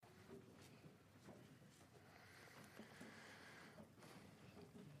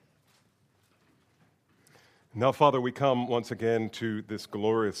Now, Father, we come once again to this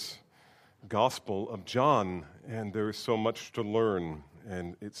glorious Gospel of John, and there is so much to learn,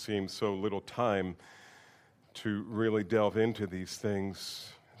 and it seems so little time to really delve into these things.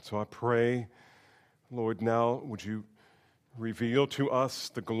 So I pray, Lord, now would you reveal to us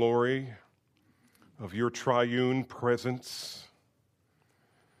the glory of your triune presence?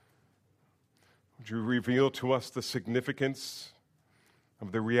 Would you reveal to us the significance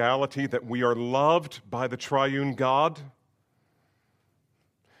of the reality that we are loved by the triune God?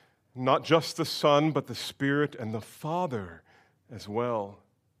 Not just the Son, but the Spirit and the Father as well.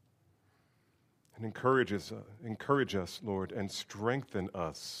 And encourage us, Lord, and strengthen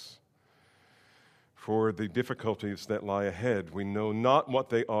us for the difficulties that lie ahead. We know not what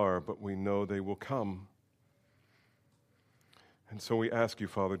they are, but we know they will come. And so we ask you,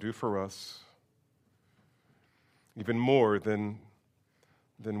 Father, do for us even more than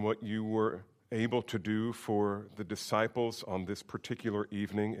what you were able to do for the disciples on this particular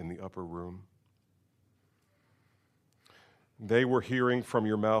evening in the upper room. They were hearing from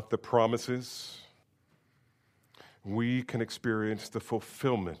your mouth the promises. We can experience the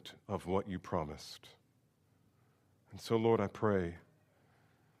fulfillment of what you promised. And so, Lord, I pray,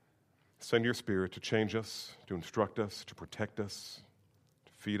 send your Spirit to change us, to instruct us, to protect us,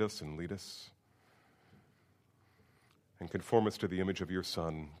 to feed us and lead us, and conform us to the image of your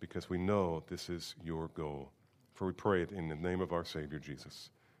Son, because we know this is your goal. For we pray it in the name of our Savior, Jesus.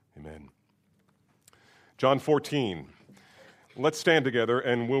 Amen. John 14. Let's stand together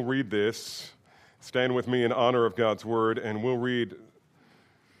and we'll read this. Stand with me in honor of God's word, and we'll read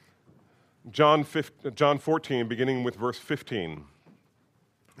John 14, beginning with verse 15.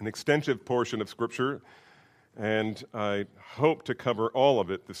 An extensive portion of Scripture, and I hope to cover all of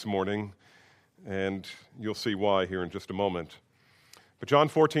it this morning, and you'll see why here in just a moment. But John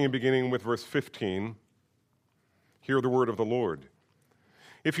 14, beginning with verse 15, hear the word of the Lord.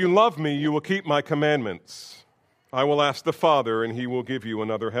 If you love me, you will keep my commandments. I will ask the Father, and he will give you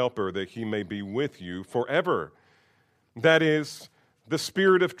another helper, that he may be with you forever. That is, the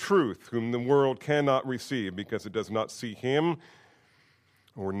Spirit of truth, whom the world cannot receive, because it does not see him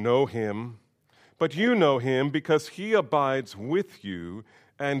or know him. But you know him, because he abides with you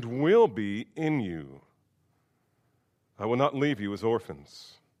and will be in you. I will not leave you as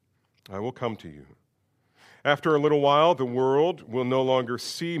orphans. I will come to you. After a little while, the world will no longer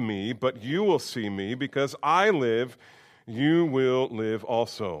see me, but you will see me. Because I live, you will live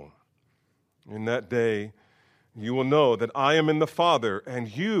also. In that day, you will know that I am in the Father,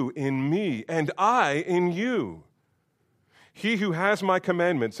 and you in me, and I in you. He who has my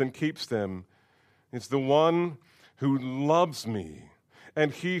commandments and keeps them is the one who loves me.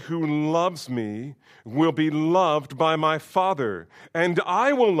 And he who loves me will be loved by my Father, and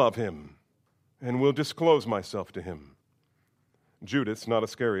I will love him and will disclose myself to him. Judas, not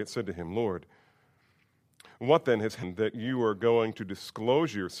Iscariot, said to him, Lord, what then has happened that you are going to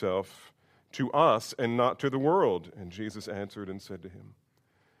disclose yourself to us and not to the world? And Jesus answered and said to him,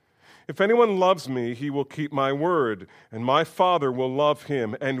 if anyone loves me, he will keep my word, and my Father will love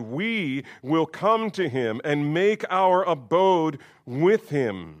him, and we will come to him and make our abode with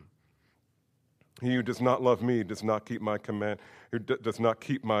him. He who does not love me does not keep my command, who does not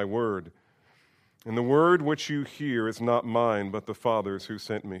keep my word. And the word which you hear is not mine, but the Father's who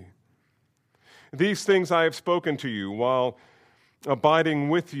sent me. These things I have spoken to you while abiding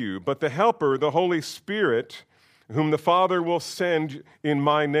with you, but the Helper, the Holy Spirit, whom the Father will send in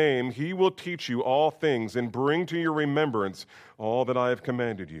my name, he will teach you all things and bring to your remembrance all that I have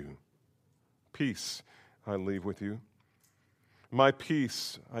commanded you. Peace I leave with you. My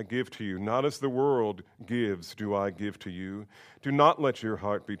peace I give to you, not as the world gives do I give to you. Do not let your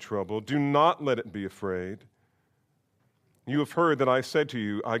heart be troubled. Do not let it be afraid. You have heard that I said to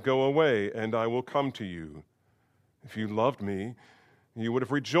you, I go away and I will come to you. If you loved me, you would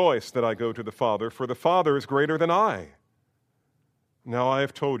have rejoiced that I go to the Father, for the Father is greater than I. Now I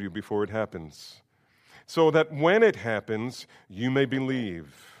have told you before it happens, so that when it happens, you may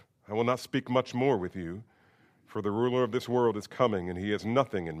believe. I will not speak much more with you, for the ruler of this world is coming, and he has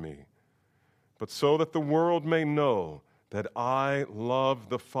nothing in me. But so that the world may know that I love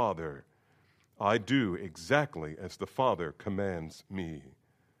the Father, I do exactly as the Father commands me.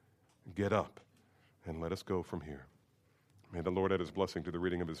 Get up, and let us go from here. May the Lord add his blessing to the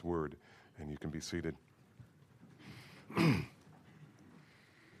reading of his word, and you can be seated.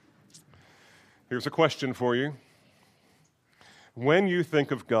 Here's a question for you. When you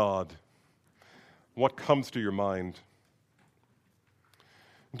think of God, what comes to your mind?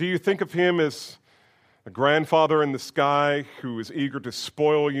 Do you think of him as a grandfather in the sky who is eager to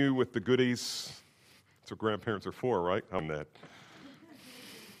spoil you with the goodies? That's what grandparents are for, right? I'm that.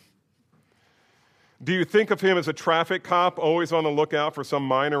 Do you think of him as a traffic cop, always on the lookout for some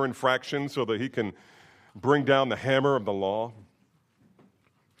minor infraction so that he can bring down the hammer of the law?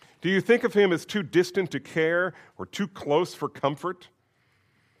 Do you think of him as too distant to care or too close for comfort?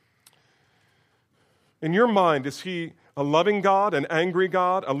 In your mind, is he a loving God, an angry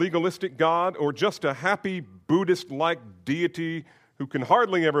God, a legalistic God, or just a happy Buddhist-like deity who can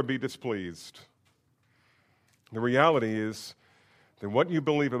hardly ever be displeased? The reality is that what you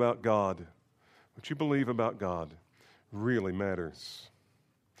believe about God, really matters.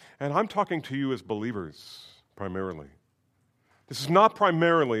 And I'm talking to you as believers, primarily. This is not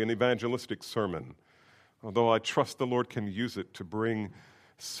primarily an evangelistic sermon, although I trust the Lord can use it to bring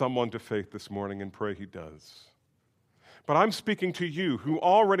someone to faith this morning, and pray he does. But I'm speaking to you who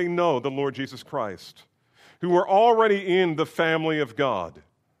already know the Lord Jesus Christ, who are already in the family of God.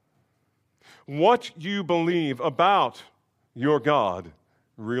 What you believe about your God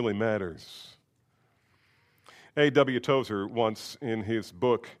really matters. A.W. Tozer once, in his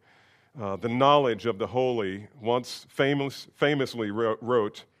book, The Knowledge of the Holy, once famously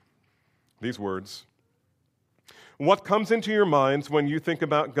wrote these words: "What comes into your minds when you think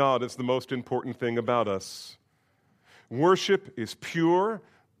about God is the most important thing about us. Worship is pure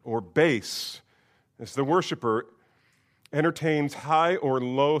or base as the worshiper entertains high or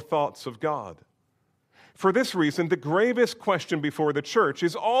low thoughts of God. For this reason, the gravest question before the church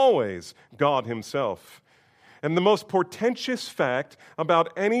is always God himself. And the most portentous fact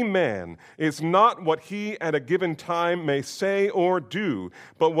about any man is not what he at a given time may say or do,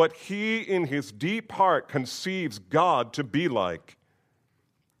 but what he in his deep heart conceives God to be like.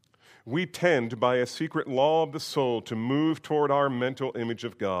 We tend by a secret law of the soul to move toward our mental image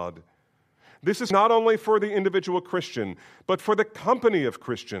of God. This is not only for the individual Christian, but for the company of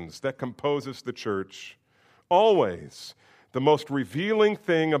Christians that composes the church. Always, the most revealing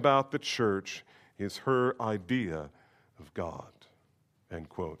thing about the church is her idea of God." End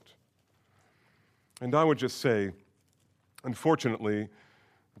quote. And I would just say, unfortunately,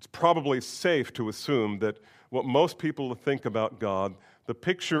 it's probably safe to assume that what most people think about God, the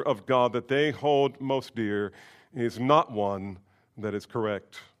picture of God that they hold most dear, is not one that is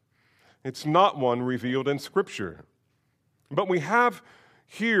correct. It's not one revealed in Scripture. But we have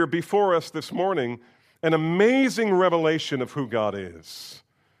here before us this morning an amazing revelation of who God is.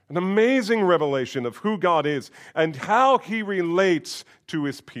 An amazing revelation of who God is and how he relates to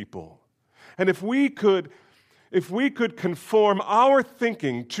his people. And if we could conform our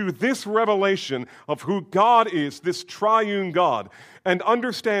thinking to this revelation of who God is, this triune God, and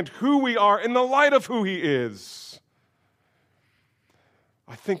understand who we are in the light of who he is,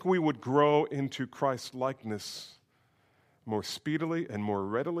 I think we would grow into Christ's likeness more speedily and more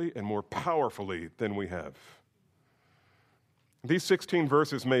readily and more powerfully than we have. These 16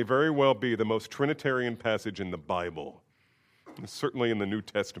 verses may very well be the most Trinitarian passage in the Bible, certainly in the New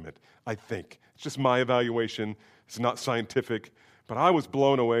Testament, I think. It's just my evaluation. It's not scientific, but I was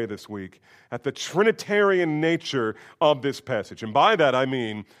blown away this week at the Trinitarian nature of this passage. And by that I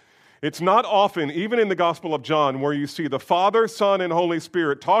mean, it's not often, even in the Gospel of John, where you see the Father, Son, and Holy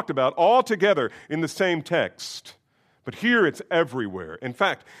Spirit talked about all together in the same text. But here it's everywhere. In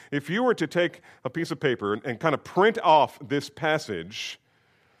fact, if you were to take a piece of paper and kind of print off this passage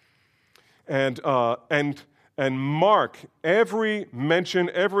and mark every mention,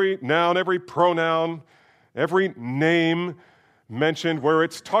 every noun, every pronoun, every name mentioned where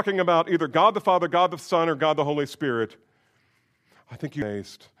it's talking about either God the Father, God the Son, or God the Holy Spirit, I think you're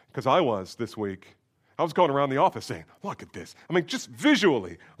amazed, because I was this week. I was going around the office saying, look at this. I mean, just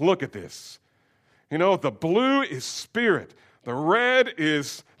visually, look at this. You know, the blue is Spirit, the red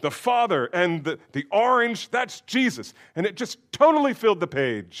is the Father, and the orange, that's Jesus. And it just totally filled the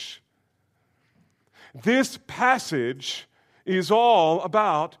page. This passage is all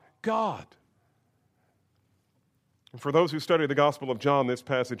about God. And for those who study the Gospel of John, this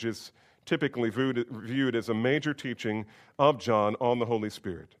passage is typically viewed as a major teaching of John on the Holy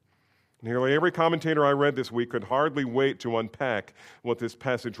Spirit. Nearly every commentator I read this week could hardly wait to unpack what this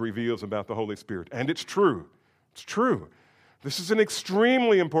passage reveals about the Holy Spirit. And it's true. It's true. This is an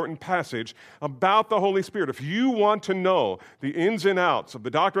extremely important passage about the Holy Spirit. If you want to know the ins and outs of the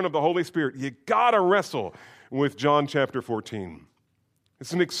doctrine of the Holy Spirit, you gotta wrestle with John chapter 14.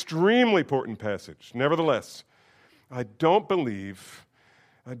 It's an extremely important passage. Nevertheless, I don't believe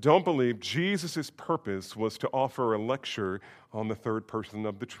Jesus' purpose was to offer a lecture on the third person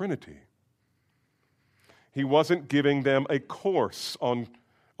of the Trinity. He wasn't giving them a course on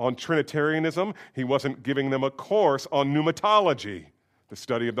Trinitarianism. He wasn't giving them a course on pneumatology, the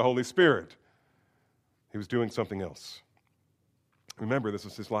study of the Holy Spirit. He was doing something else. Remember, this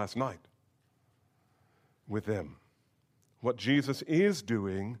was his last night with them. What Jesus is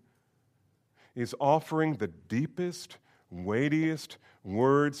doing is offering the deepest, weightiest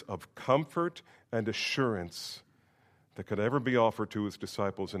words of comfort and assurance that could ever be offered to his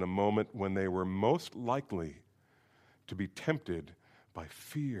disciples in a moment when they were most likely to be tempted by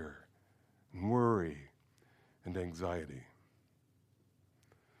fear and worry and anxiety.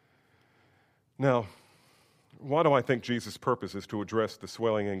 Now, why do I think Jesus' purpose is to address the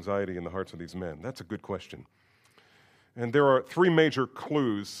swelling anxiety in the hearts of these men? That's a good question. And there are three major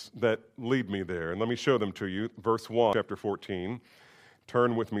clues that lead me there. And let me show them to you. Verse 1, chapter 14.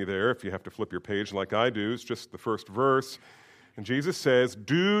 Turn with me there if you have to flip your page like I do. It's just the first verse. And Jesus says,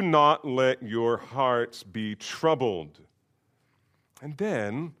 "Do not let your hearts be troubled." And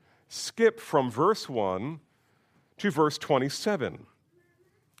then skip from verse 1 to verse 27.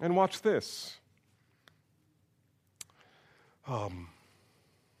 And watch this.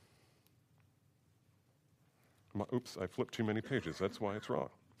 Oops, I flipped too many pages. That's why it's wrong.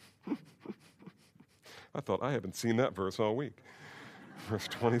 I thought I haven't seen that verse all week. Verse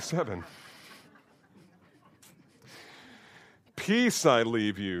 27. "Peace I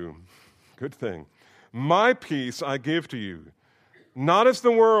leave you." Good thing. "My peace I give to you. Not as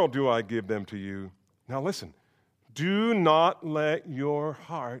the world do I give them to you." Now listen. "Do not let your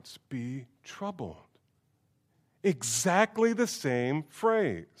hearts be troubled." Exactly the same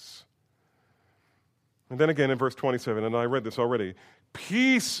phrase. And then again in verse 27, and I read this already,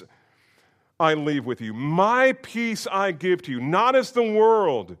 "Peace I leave with you. My peace I give to you. Not as the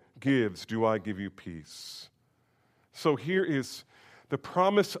world gives do I give you peace." So here is the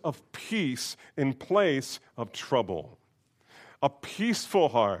promise of peace in place of trouble. A peaceful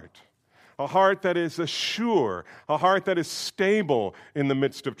heart, a heart that is assured, a heart that is stable in the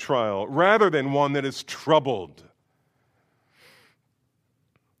midst of trial, rather than one that is troubled.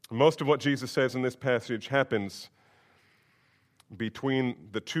 Most of what Jesus says in this passage happens between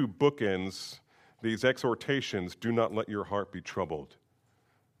the two bookends, these exhortations, "Do not let your heart be troubled."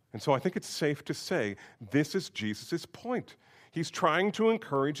 And so I think it's safe to say this is Jesus' point. He's trying to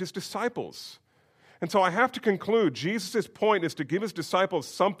encourage his disciples. And so I have to conclude Jesus' point is to give his disciples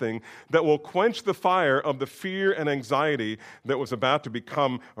something that will quench the fire of the fear and anxiety that was about to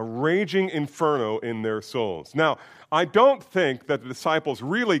become a raging inferno in their souls. Now, I don't think that the disciples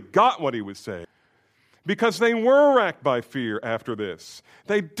really got what he was saying, because they were racked by fear after this.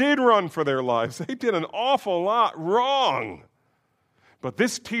 They did run for their lives. They did an awful lot wrong. But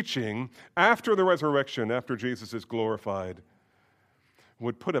this teaching, after the resurrection, after Jesus is glorified,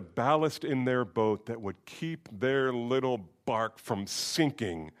 would put a ballast in their boat that would keep their little bark from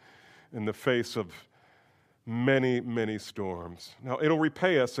sinking in the face of many, many storms. Now, it'll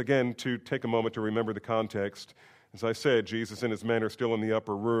repay us, again, to take a moment to remember the context. As I said, Jesus and his men are still in the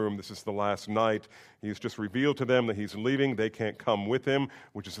upper room. This is the last night. He's just revealed to them that he's leaving. They can't come with him,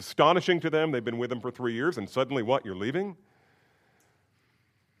 which is astonishing to them. They've been with him for 3 years, and suddenly, what, you're leaving?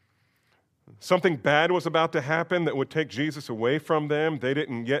 Something bad was about to happen that would take Jesus away from them. They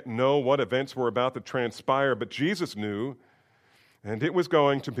didn't yet know what events were about to transpire, but Jesus knew, and it was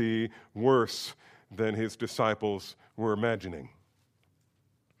going to be worse than his disciples were imagining.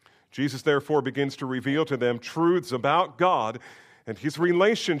 Jesus, therefore, begins to reveal to them truths about God and his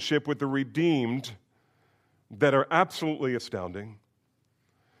relationship with the redeemed that are absolutely astounding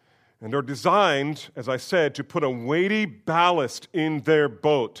and are designed, as I said, to put a weighty ballast in their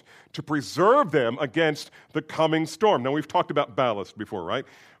boat to preserve them against the coming storm. Now, we've talked about ballast before, right?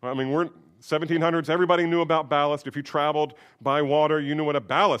 I mean, we're 1700s. Everybody knew about ballast. If you traveled by water, you knew what a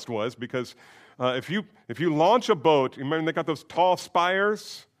ballast was, because if you launch a boat, you remember they got those tall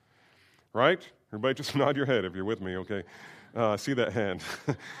spires, right? Everybody just nod your head if you're with me, okay? See that hand.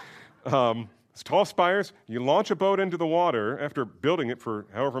 It's tall spires. You launch a boat into the water after building it for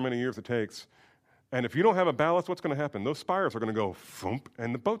however many years it takes, and if you don't have a ballast, what's going to happen? Those spires are going to go thump,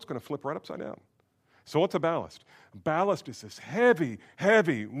 and the boat's going to flip right upside down. So what's a ballast? Ballast is this heavy,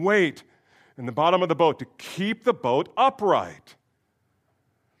 heavy weight in the bottom of the boat to keep the boat upright.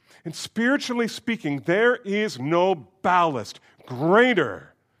 And spiritually speaking, there is no ballast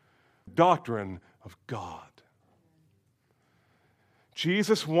greater doctrine of God.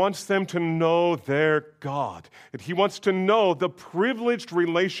 Jesus wants them to know their God. And he wants to know the privileged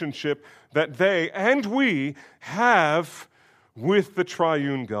relationship that they and we have with the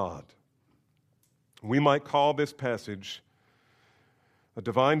triune God. We might call this passage a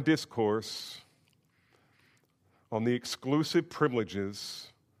divine discourse on the exclusive privileges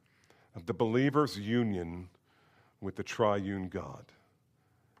of the believer's union with the triune God.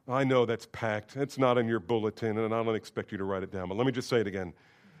 I know that's packed. It's not in your bulletin, and I don't expect you to write it down, but let me just say it again.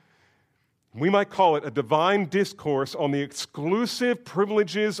 We might call it a divine discourse on the exclusive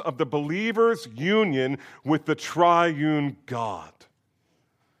privileges of the believer's union with the triune God.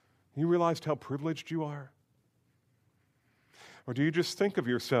 You realized how privileged you are? Or do you just think of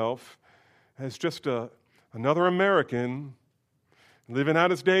yourself as just another American living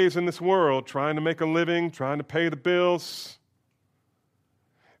out his days in this world, trying to make a living, trying to pay the bills?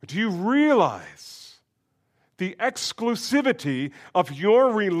 Do you realize the exclusivity of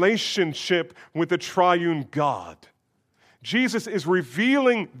your relationship with the triune God? Jesus is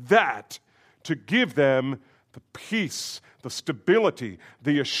revealing that to give them the peace, the stability,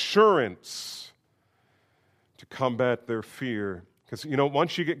 the assurance to combat their fear. Because,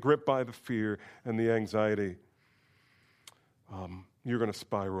 once you get gripped by the fear and the anxiety, you're going to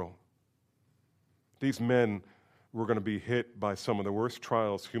spiral. These men were going to be hit by some of the worst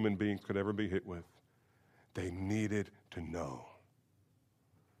trials human beings could ever be hit with. They needed to know.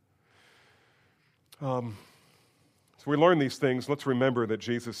 So we learn these things. Let's remember that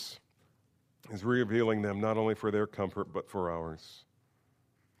Jesus is revealing them not only for their comfort, but for ours.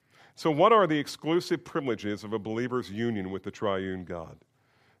 So what are the exclusive privileges of a believer's union with the triune God?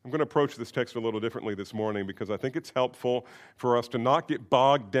 I'm going to approach this text a little differently this morning because I think it's helpful for us to not get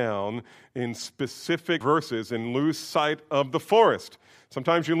bogged down in specific verses and lose sight of the forest.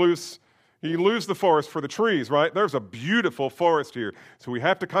 Sometimes you lose the forest for the trees, right? There's a beautiful forest here. So we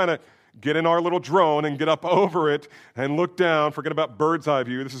have to kind of get in our little drone and get up over it and look down. Forget about bird's eye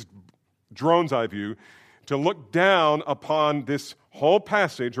view. This is drone's eye view. To look down upon this whole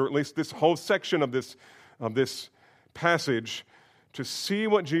passage, or at least this whole section of this passage, to see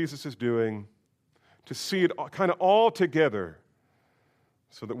what Jesus is doing, to see it kind of all together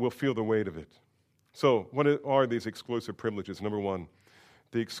so that we'll feel the weight of it. So what are these exclusive privileges? Number one,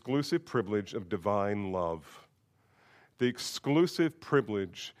 the exclusive privilege of divine love. The exclusive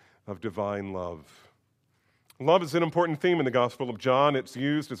privilege of divine love. Love is an important theme in the Gospel of John. It's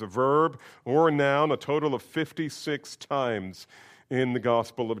used as a verb or a noun a total of 56 times in the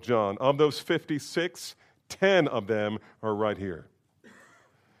Gospel of John. Of those 56, 10 of them are right here.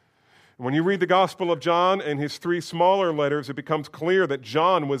 When you read the Gospel of John and his 3 smaller letters, it becomes clear that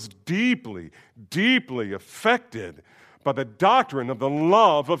John was deeply, deeply affected by the doctrine of the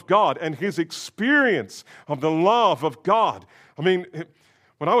love of God and his experience of the love of God. I mean,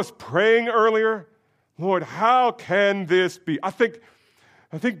 when I was praying earlier, Lord, how can this be? I think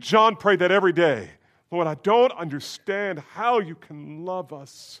John prayed that every day. Lord, I don't understand how you can love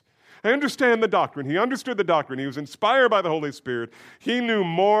us. I understand the doctrine. He understood the doctrine. He was inspired by the Holy Spirit. He knew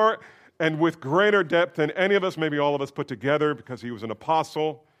more and with greater depth than any of us, maybe all of us put together, because he was an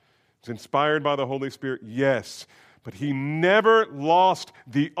apostle. He was inspired by the Holy Spirit, yes. But he never lost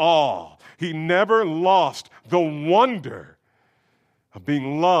the awe. He never lost the wonder of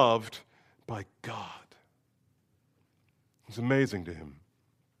being loved by God. It was amazing to him.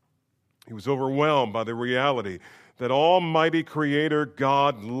 He was overwhelmed by the reality that Almighty Creator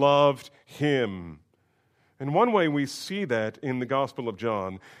God loved him. And one way we see that in the Gospel of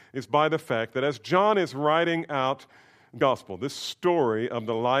John is by the fact that as John is writing out the Gospel, this story of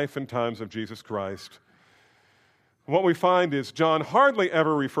the life and times of Jesus Christ, what we find is John hardly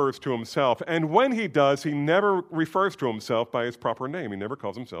ever refers to himself, and when he does, he never refers to himself by his proper name. He never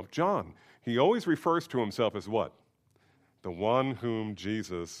calls himself John. He always refers to himself as what? The one whom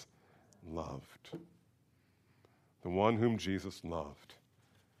Jesus loved. The one whom Jesus loved.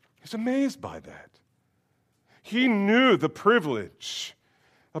 He's amazed by that. He knew the privilege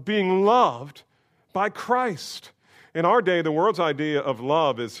of being loved by Christ. In our day, the world's idea of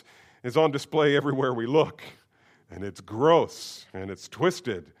love is on display everywhere we look. And it's gross, and it's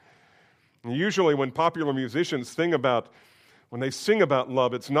twisted. And usually when popular musicians sing about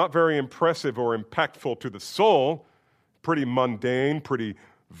love, it's not very impressive or impactful to the soul. Pretty mundane, pretty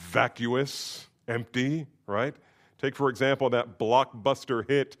vacuous, empty, right? Take, for example, that blockbuster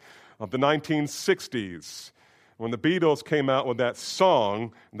hit of the 1960s, when the Beatles came out with that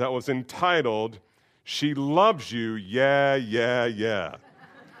song that was entitled, "She Loves You, Yeah, Yeah, Yeah."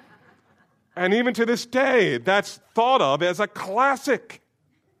 And even to this day, that's thought of as a classic.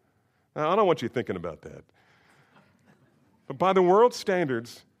 Now, I don't want you thinking about that. But by the world's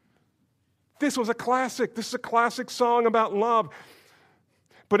standards, this was a classic. This is a classic song about love.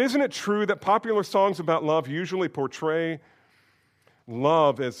 But isn't it true that popular songs about love usually portray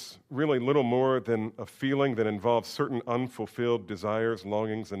love as really little more than a feeling that involves certain unfulfilled desires,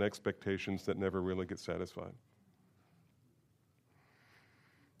 longings, and expectations that never really get satisfied?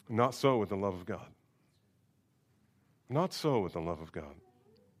 Not so with the love of God. Not so with the love of God.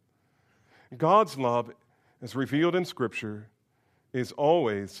 God's love, as revealed in Scripture, is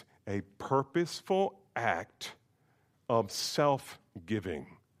always a purposeful act of self-giving.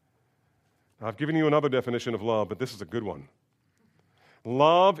 Now, I've given you another definition of love, but this is a good one.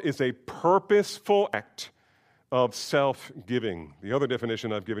 Love is a purposeful act of self-giving. The other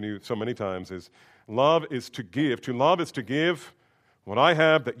definition I've given you so many times is love is to give. To love is to give what I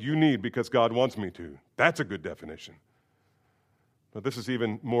have that you need because God wants me to. That's a good definition. But this is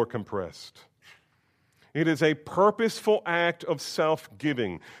even more compressed. It is a purposeful act of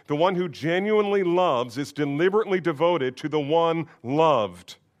self-giving. The one who genuinely loves is deliberately devoted to the one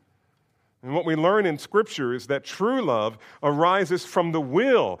loved. And what we learn in Scripture is that true love arises from the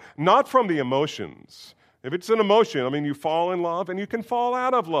will, not from the emotions. If it's an emotion, you fall in love and you can fall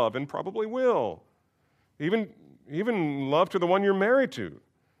out of love and probably will. Even love to the one you're married to.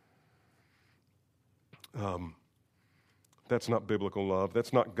 That's not biblical love.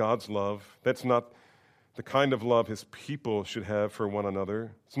 That's not God's love. That's not the kind of love his people should have for one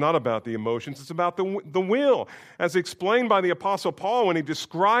another. It's not about the emotions. It's about the will. As explained by the Apostle Paul when he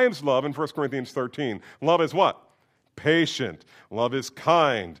describes love in 1 Corinthians 13. Love is what? Patient. Love is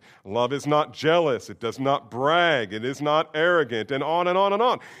kind. Love is not jealous. It does not brag. It is not arrogant, and on and on and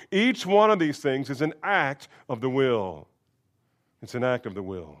on. Each one of these things is an act of the will. It's an act of the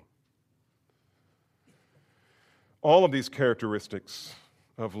will. All of these characteristics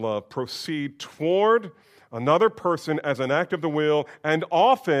of love proceed toward another person as an act of the will and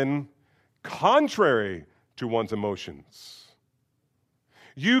often contrary to one's emotions.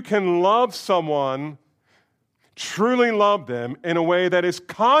 You can love someone, truly love them in a way that is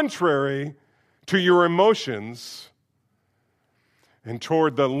contrary to your emotions and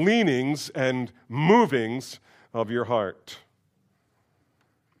toward the leanings and movings of your heart.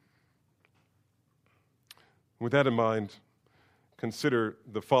 With that in mind, consider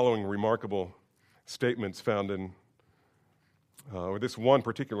the following remarkable statements found in, or this one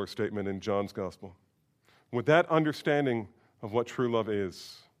particular statement in John's Gospel. With that understanding of what true love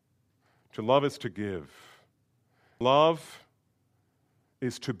is, to love is to give. Love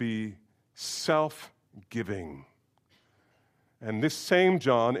is to be self-giving. And this same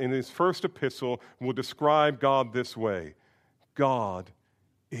John, in his first epistle, will describe God this way: God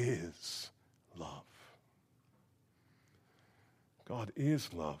is love. God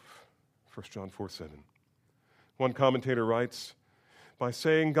is love. 1 John 4:7. One commentator writes, by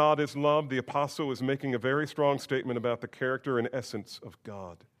saying God is love, the apostle is making a very strong statement about the character and essence of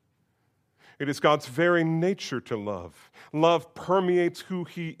God. It is God's very nature to love. Love permeates who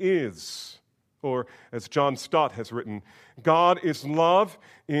he is. Or, as John Stott has written, God is love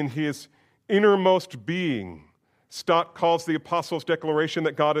in his innermost being. Stott calls the apostle's declaration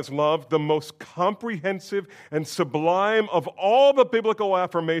that God is love the most comprehensive and sublime of all the biblical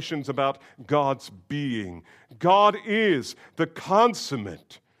affirmations about God's being. God is the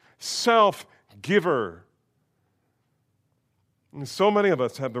consummate self-giver. And so many of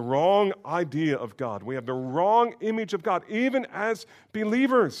us have the wrong idea of God. We have the wrong image of God, even as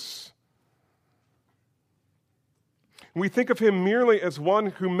believers. We think of him merely as one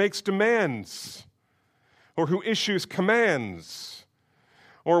who makes demands, or who issues commands,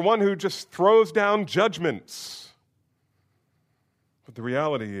 or one who just throws down judgments. But the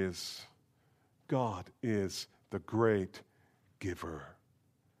reality is, God is the great giver.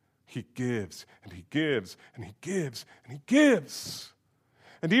 He gives, and he gives, and he gives, and he gives.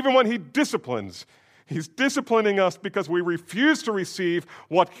 And even when he disciplines, he's disciplining us because we refuse to receive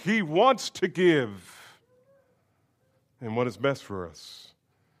what he wants to give and what is best for us.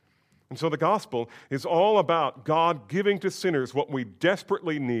 And so the gospel is all about God giving to sinners what we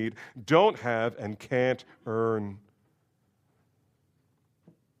desperately need, don't have, and can't earn.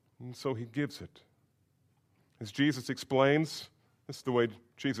 And so he gives it. As Jesus explains, this is the way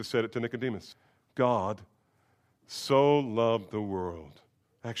Jesus said it to Nicodemus. God so loved the world.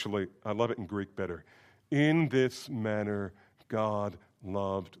 Actually, I love it in Greek better. In this manner, God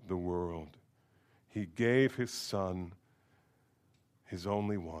loved the world. He gave his Son, his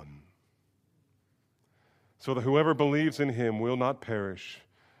only one, so that whoever believes in him will not perish,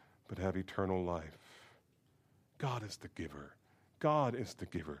 but have eternal life. God is the giver. God is the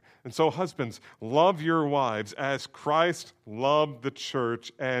giver. And so, husbands, love your wives as Christ loved the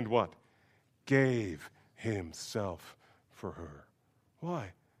church and what? Gave himself for her.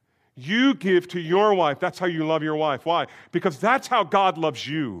 Why? You give to your wife. That's how you love your wife. Why? Because that's how God loves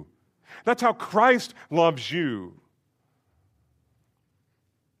you. That's how Christ loves you.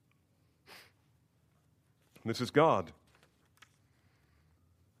 This is God.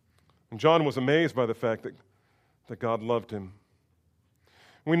 And John was amazed by the fact that God loved him.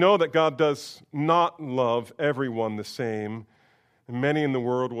 We know that God does not love everyone the same, and many in the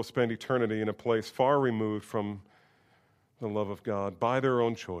world will spend eternity in a place far removed from the love of God by their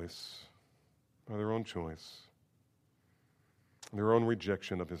own choice, their own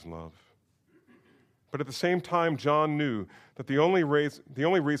rejection of his love. But at the same time, John knew that the only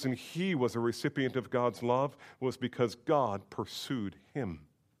reason he was a recipient of God's love was because God pursued him.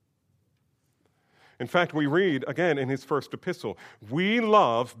 In fact, we read again in his first epistle, we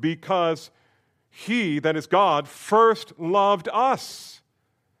love because he, that is God, first loved us.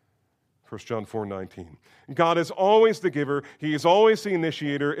 1 John 4:19. God is always the giver. He is always the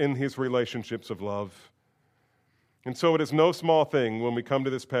initiator in his relationships of love. And so it is no small thing when we come to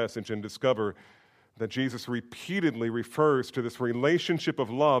this passage and discover that Jesus repeatedly refers to this relationship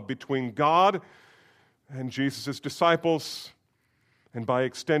of love between God and Jesus' disciples, and by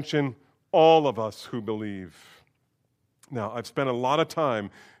extension, all of us who believe. Now, I've spent a lot of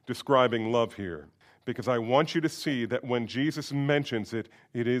time describing love here because I want you to see that when Jesus mentions it,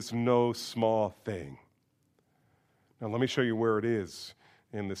 it is no small thing. Now, let me show you where it is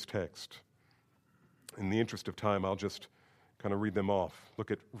in this text. In the interest of time, I'll just kind of read them off.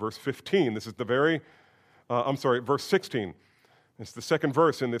 Look at verse 15. This is verse 16. It's the second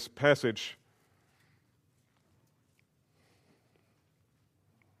verse in this passage.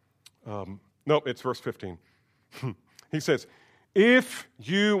 It's verse 15. He says, if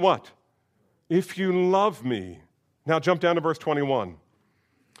you what? If you love me. Now jump down to verse 21.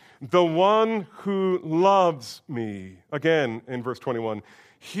 The one who loves me. Again in verse 21.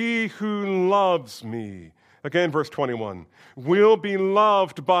 He who loves me. Again, verse 21, will be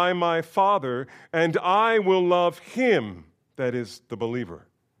loved by my Father, and I will love him, that is, the believer.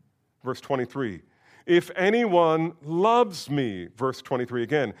 Verse 23, if anyone loves me, verse 23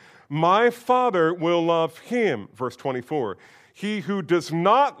 again, my Father will love him, verse 24. He who does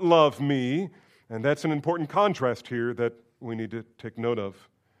not love me, and that's an important contrast here that we need to take note of.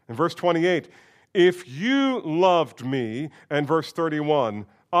 In verse 28, if you loved me, and verse 31,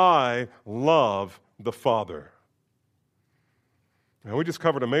 I love the Father. Now, we just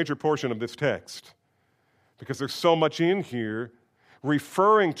covered a major portion of this text because there's so much in here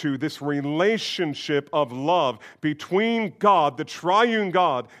referring to this relationship of love between God, the triune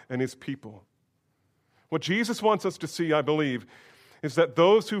God, and his people. What Jesus wants us to see, I believe, is that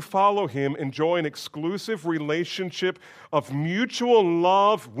those who follow him enjoy an exclusive relationship of mutual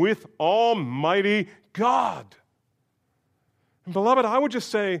love with Almighty God. And beloved, I would just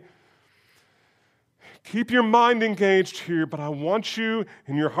say, keep your mind engaged here, but I want you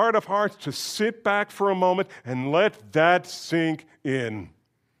in your heart of hearts to sit back for a moment and let that sink in.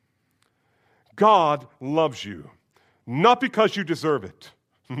 God loves you, not because you deserve it,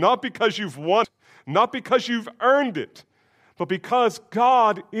 not because you've won, not because you've earned it, but because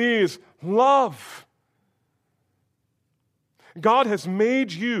God is love. God has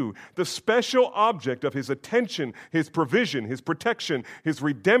made you the special object of his attention, his provision, his protection, his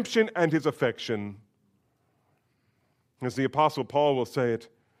redemption, and his affection. As the Apostle Paul will say it,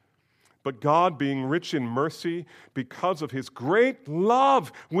 but God, being rich in mercy, because of his great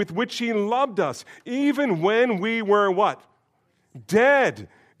love with which he loved us, even when we were what? Dead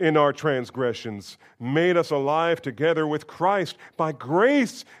in our transgressions, made us alive together with Christ. By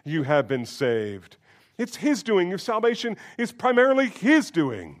grace you have been saved. It's his doing. Your salvation is primarily his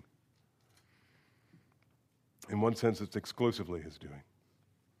doing. In one sense, it's exclusively his doing.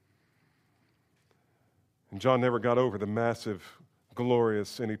 And John never got over the massive,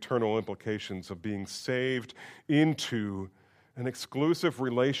 glorious, and eternal implications of being saved into an exclusive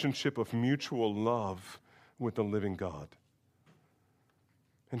relationship of mutual love with the living God.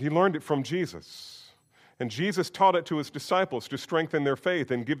 And he learned it from Jesus. And Jesus taught it to his disciples to strengthen their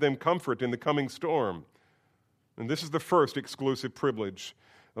faith and give them comfort in the coming storm. And this is the first exclusive privilege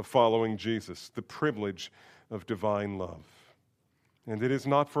of following Jesus, the privilege of divine love. And it is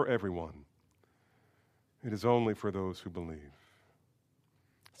not for everyone. It is only for those who believe.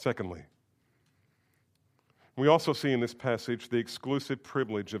 Secondly, we also see in this passage the exclusive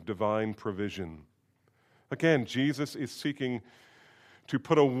privilege of divine provision. Again, Jesus is seeking to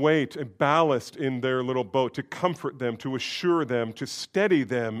put a weight, a ballast in their little boat, to comfort them, to assure them, to steady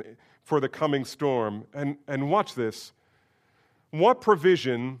them for the coming storm. And watch this. What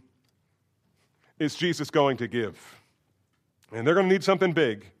provision is Jesus going to give? And they're going to need something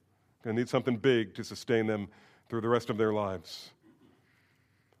big. Going to need something big to sustain them through the rest of their lives.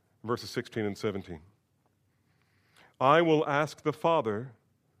 Verses 16 and 17. I will ask the Father,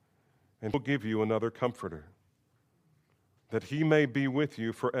 and he will give you another comforter, that he may be with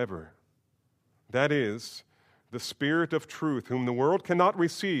you forever. That is, the Spirit of truth, whom the world cannot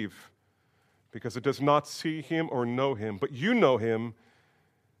receive because it does not see him or know him. But you know him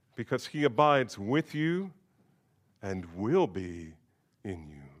because he abides with you and will be in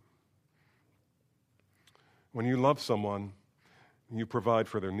you. When you love someone, you provide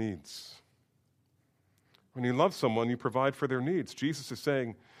for their needs. When you love someone, you provide for their needs. Jesus is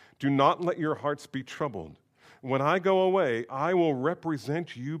saying, do not let your hearts be troubled. When I go away, I will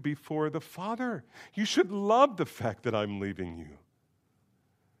represent you before the Father. You should love the fact that I'm leaving you.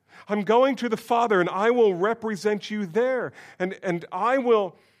 I'm going to the Father, and I will represent you there. And I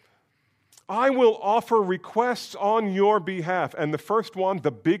will offer requests on your behalf. And the first one,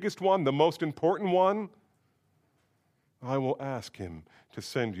 the biggest one, the most important one, I will ask him to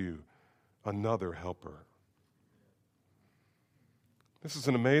send you another helper. This is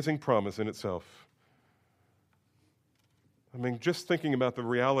an amazing promise in itself. I mean, just thinking about the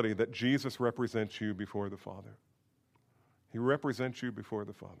reality that Jesus represents you before the Father. He represents you before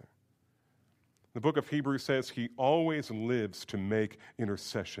the Father. The book of Hebrews says he always lives to make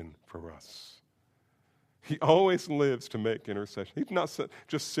intercession for us. He always lives to make intercession. He's not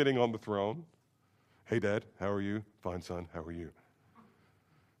just sitting on the throne. Hey, Dad, how are you? Fine, son, how are you?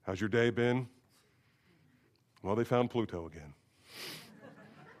 How's your day been? Well, they found Pluto again.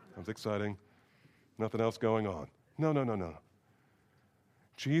 Sounds exciting. Nothing else going on. No.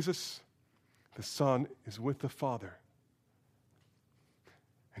 Jesus, the Son, is with the Father,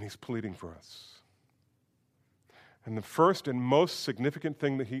 and he's pleading for us. And the first and most significant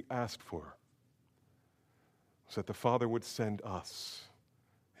thing that he asked for was that the Father would send us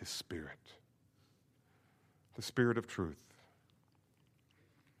his Spirit, the Spirit of truth.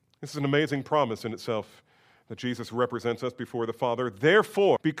 This is an amazing promise in itself, that Jesus represents us before the Father.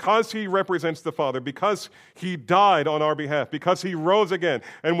 Therefore, because he represents the Father, because he died on our behalf, because he rose again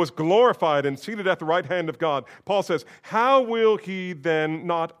and was glorified and seated at the right hand of God, Paul says, how will he then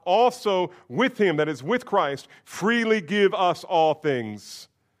not also with him, that is with Christ, freely give us all things?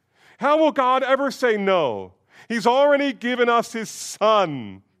 How will God ever say no? He's already given us his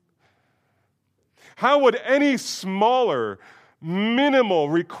Son. How would any smaller, minimal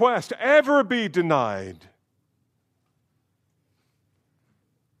request ever be denied?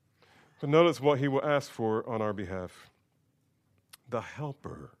 But notice what he will ask for on our behalf. The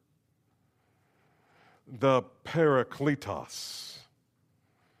helper. The parakletos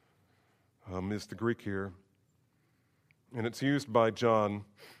is the Greek here. And it's used by John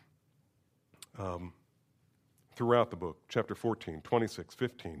throughout the book. Chapter 14, 26,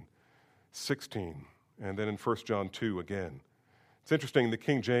 15, 16. And then in 1 John 2 again. It's interesting, the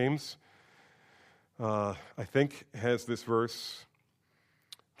King James, I think, has this verse.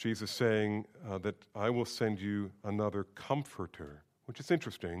 Jesus saying that I will send you another comforter, which is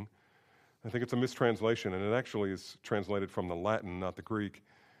interesting. I think it's a mistranslation, and it actually is translated from the Latin, not the Greek.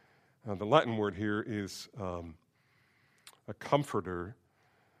 The Latin word here is a comforter.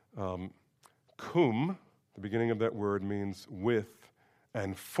 Cum, the beginning of that word, means with,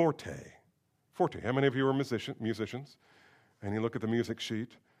 and forte. Forte. How many of you are musicians? And you look at the music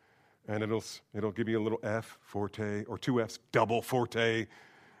sheet, and it'll give you a little F, forte, or two Fs, double forte.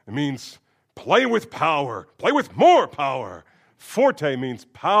 It means play with power, play with more power. Forte means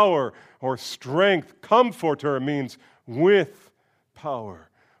power or strength. Comforter means with power,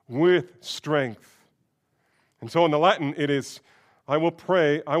 with strength. And so in the Latin it is, I will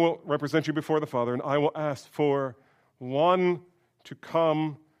pray, I will represent you before the Father, and I will ask for one to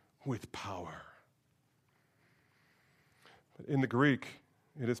come with power. But in the Greek,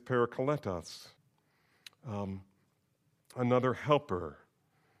 it is parakletos, another helper.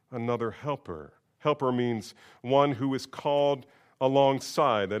 Another helper. Helper means one who is called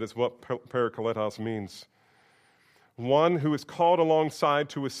alongside. That is what parakletos means. One who is called alongside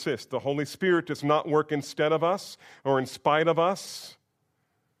to assist. The Holy Spirit does not work instead of us or in spite of us,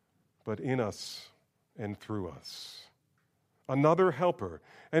 but in us and through us. Another helper.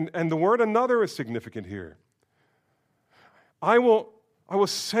 And the word another is significant here. I will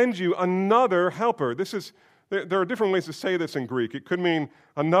send you another helper. There are different ways to say this in Greek. It could mean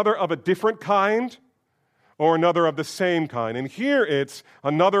another of a different kind or another of the same kind. And here it's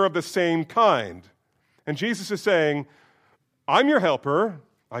another of the same kind. And Jesus is saying, I'm your helper.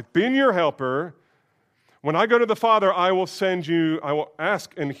 I've been your helper. When I go to the Father, I will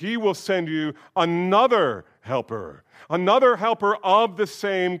ask, and he will send you another helper of the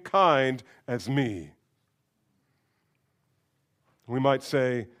same kind as me. We might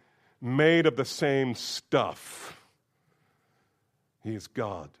say, made of the same stuff. He is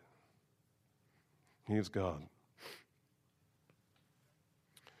God. He is God.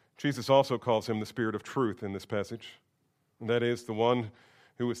 Jesus also calls him the Spirit of truth in this passage. And that is the one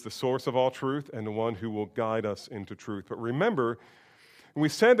who is the source of all truth and the one who will guide us into truth. But remember, we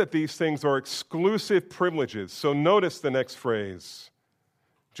said that these things are exclusive privileges. So notice the next phrase.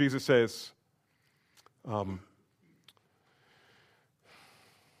 Jesus says,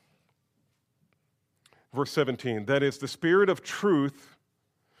 verse 17, that is the Spirit of truth,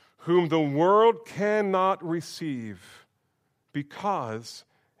 whom the world cannot receive, because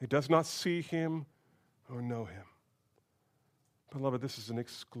it does not see him or know him. Beloved, this is an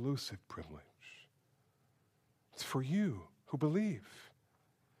exclusive privilege. It's for you who believe.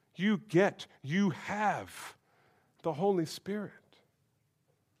 You have the Holy Spirit.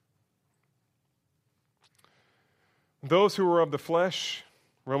 Those who are of the flesh,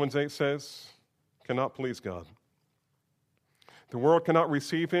 Romans 8 says, cannot please God. The world cannot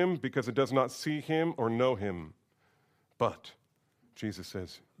receive him because it does not see him or know him. But, Jesus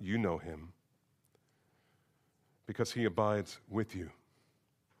says, you know him because he abides with you,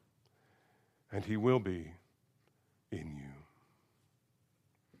 and he will be in you.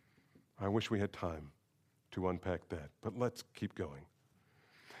 I wish we had time to unpack that, but let's keep going.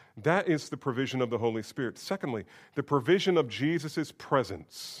 That is the provision of the Holy Spirit. Secondly, the provision of Jesus'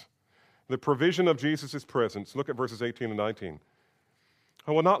 presence. The provision of Jesus' presence. Look at verses 18 and 19.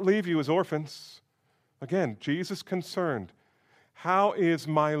 I will not leave you as orphans. Again, Jesus concerned. How is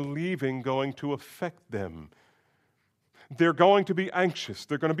my leaving going to affect them? They're going to be anxious.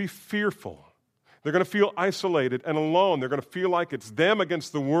 They're going to be fearful. They're going to feel isolated and alone. They're going to feel like it's them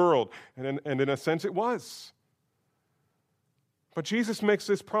against the world. And in a sense, it was. But Jesus makes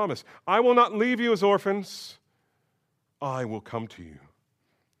this promise. I will not leave you as orphans. I will come to you.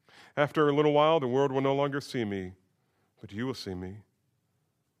 After a little while, the world will no longer see me, but you will see me.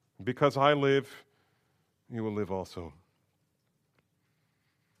 Because I live, you will live also.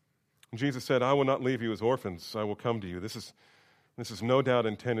 And Jesus said, I will not leave you as orphans. I will come to you. This is no doubt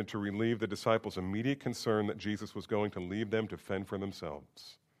intended to relieve the disciples' immediate concern that Jesus was going to leave them to fend for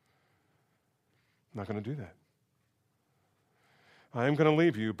themselves. I'm not going to do that. I am going to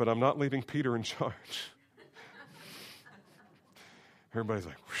leave you, but I'm not leaving Peter in charge. Everybody's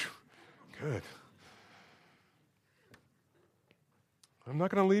like, good. I'm not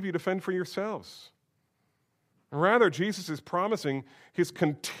going to leave you to fend for yourselves. Rather, Jesus is promising his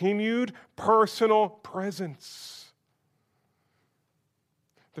continued personal presence.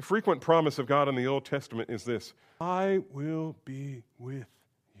 The frequent promise of God in the Old Testament is this: I will be with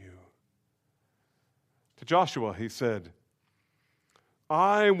you. To Joshua, he said,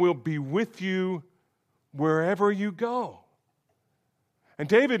 I will be with you wherever you go. And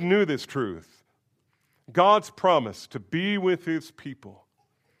David knew this truth. God's promise to be with his people.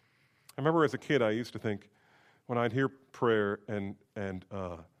 I remember as a kid, I used to think, when I'd hear prayer and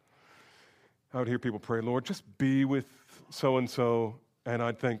I would hear people pray, Lord, just be with so-and-so, and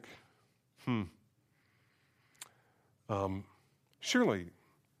I'd think, surely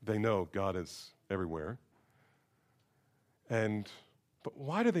they know God is everywhere. But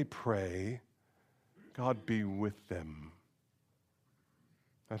why do they pray, God be with them?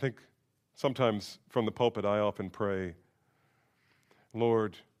 I think sometimes from the pulpit I often pray,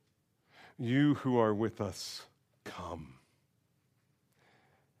 Lord, you who are with us, come.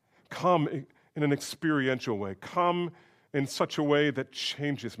 Come in an experiential way. Come in such a way that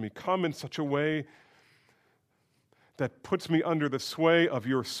changes me. Come in such a way that puts me under the sway of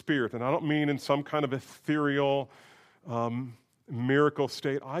your Spirit. And I don't mean in some kind of ethereal miracle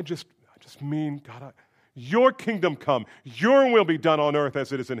state. I just mean, God, your kingdom come. Your will be done on earth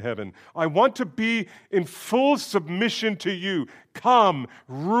as it is in heaven. I want to be in full submission to you. Come,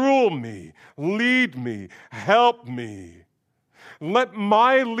 rule me, lead me, help me. Let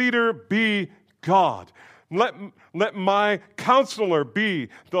my leader be God. Let my counselor be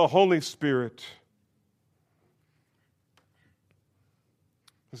the Holy Spirit.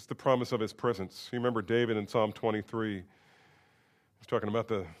 This is the promise of his presence. You remember David in Psalm 23. He's talking about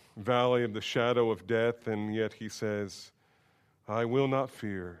the valley of the shadow of death, and yet he says, I will not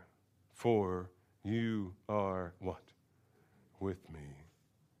fear, for you are what? With me.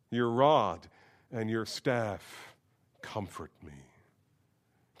 Your rod and your staff comfort me.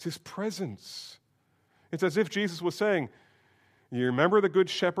 It's his presence. It's as if Jesus was saying, you remember the good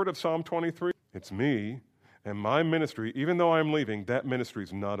shepherd of Psalm 23? It's me and my ministry. Even though I'm leaving, that ministry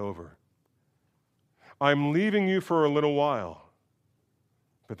is not over. I'm leaving you for a little while,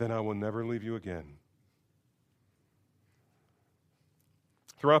 but then I will never leave you again.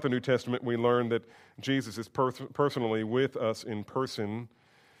 Throughout the New Testament, we learn that Jesus is personally with us in person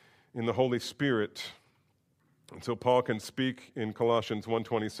in the Holy Spirit. And so Paul can speak in Colossians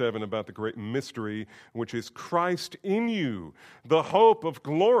 1:27 about the great mystery, which is Christ in you, the hope of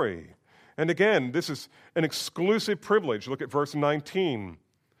glory. And again, this is an exclusive privilege. Look at verse 19.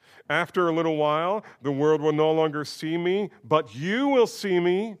 After a little while, the world will no longer see me, but you will see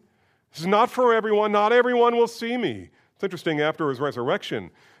me. This is not for everyone. Not everyone will see me. It's interesting, after his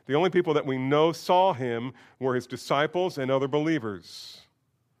resurrection, the only people that we know saw him were his disciples and other believers.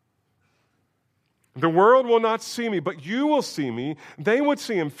 The world will not see me, but you will see me. They would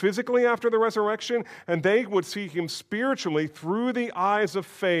see him physically after the resurrection, and they would see him spiritually through the eyes of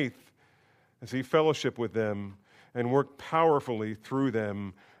faith as he fellowshiped with them and worked powerfully through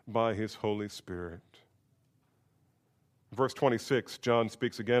them by his Holy Spirit. Verse 26, John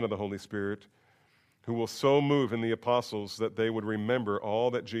speaks again of the Holy Spirit, who will so move in the apostles that they would remember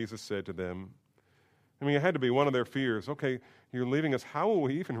all that Jesus said to them. I mean, it had to be one of their fears. Okay, you're leaving us. How will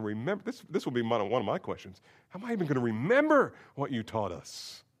we even remember? This will be one of my questions. How am I even going to remember what you taught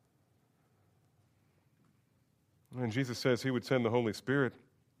us? And Jesus says he would send the Holy Spirit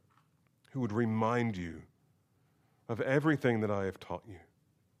who would remind you of everything that I have taught you.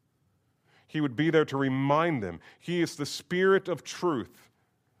 He would be there to remind them. He is the Spirit of truth.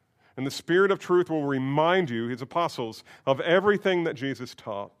 And the Spirit of truth will remind you, his apostles, of everything that Jesus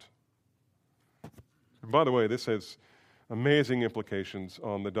taught. And by the way, this has amazing implications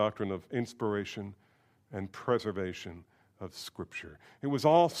on the doctrine of inspiration and preservation of Scripture. It was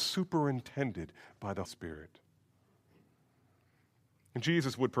all superintended by the Spirit. And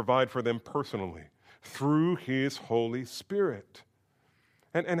Jesus would provide for them personally through his Holy Spirit.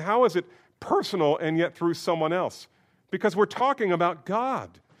 And how is it personal and yet through someone else? Because we're talking about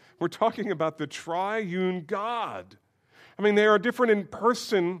God. We're talking about the triune God. I mean, they are different in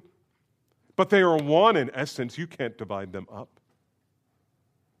person, but they are one in essence. You can't divide them up.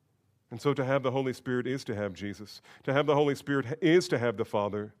 And so to have the Holy Spirit is to have Jesus. To have the Holy Spirit is to have the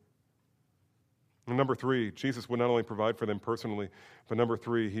Father. And number three, Jesus would not only provide for them personally, but number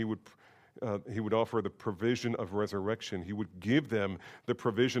three, he would offer the provision of resurrection. He would give them the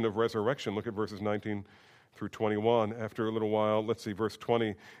provision of resurrection. Look at verses 19 through 21. After a little while, let's see, verse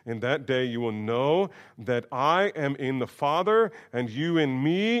 20. In that day you will know that I am in the Father, and you in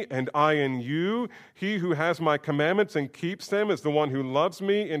me, and I in you. He who has my commandments and keeps them is the one who loves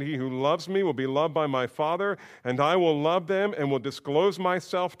me, and he who loves me will be loved by my Father, and I will love them and will disclose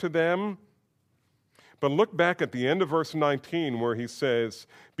myself to them. But look back at the end of verse 19 where he says,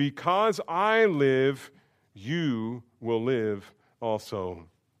 because I live, you will live also.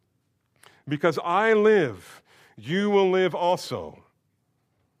 Because I live, you will live also.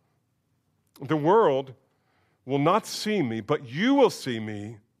 The world will not see me, but you will see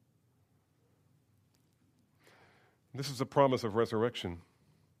me. This is a promise of resurrection.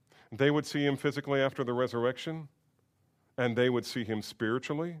 They would see him physically after the resurrection, and they would see him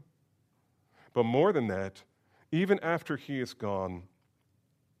spiritually. But more than that, even after he is gone,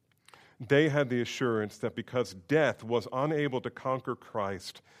 they had the assurance that because death was unable to conquer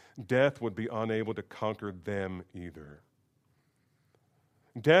Christ, death would be unable to conquer them either.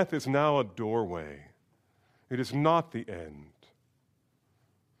 Death is now a doorway. It is not the end.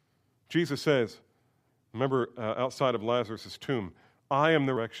 Jesus says, remember outside of Lazarus' tomb, I am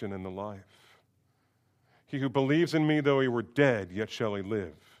the resurrection and the life. He who believes in me, though he were dead, yet shall he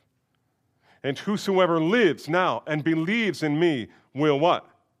live. And whosoever lives now and believes in me will what?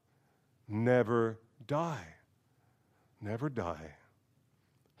 Never die. Never die.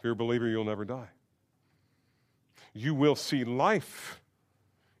 If you're a believer, you'll never die. You will see life.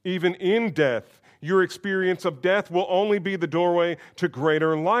 Even in death, your experience of death will only be the doorway to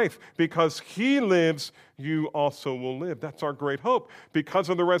greater life. Because he lives, you also will live. That's our great hope. Because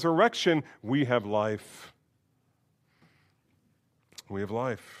of the resurrection, we have life. We have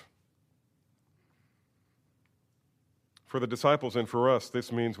life. For the disciples and for us,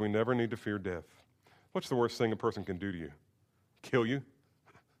 this means we never need to fear death. What's the worst thing a person can do to you? Kill you?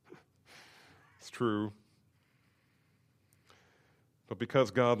 It's true. But because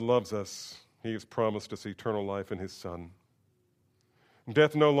God loves us, he has promised us eternal life in his Son.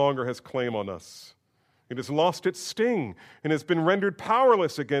 Death no longer has claim on us. It has lost its sting and has been rendered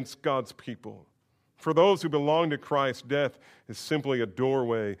powerless against God's people. For those who belong to Christ, death is simply a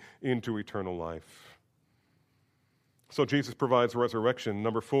doorway into eternal life. So Jesus provides resurrection.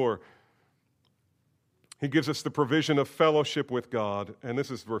 Number 4, he gives us the provision of fellowship with God. And this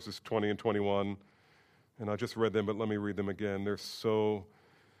is verses 20 and 21. And I just read them, but let me read them again. They're so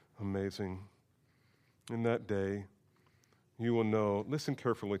amazing. In that day, you will know, listen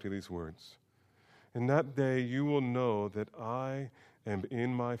carefully to these words. In that day, you will know that I am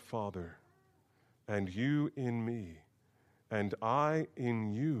in my Father, and you in me, and I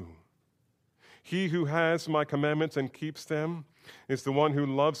in you. He who has my commandments and keeps them is the one who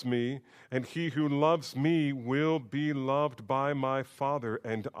loves me, and he who loves me will be loved by my Father,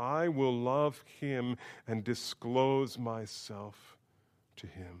 and I will love him and disclose myself to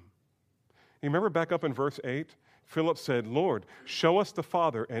him. You remember back up in verse 8? Philip said, Lord, show us the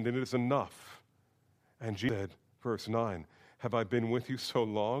Father, and it is enough. And Jesus said, verse 9, have I been with you so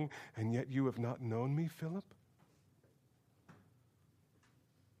long, and yet you have not known me, Philip?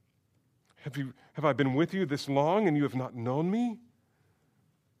 Have I been with you this long, and you have not known me?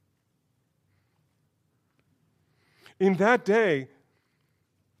 In that day,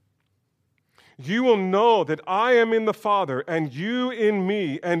 you will know that I am in the Father, and you in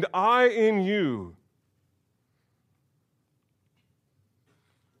me, and I in you.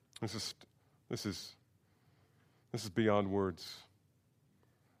 This is beyond words.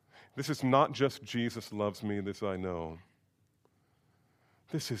 This is not just Jesus loves me, this I know.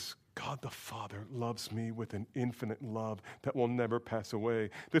 This is God the Father loves me with an infinite love that will never pass away.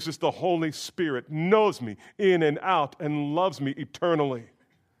 This is the Holy Spirit knows me in and out and loves me eternally.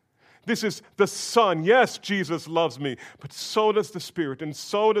 This is the Son. Yes, Jesus loves me, but so does the Spirit, and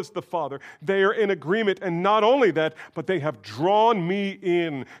so does the Father. They are in agreement, and not only that, but they have drawn me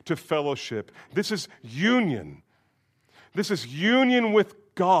in to fellowship. This is union. This is union with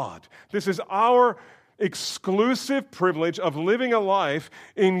God. This is our exclusive privilege of living a life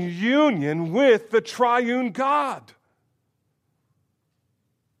in union with the triune God.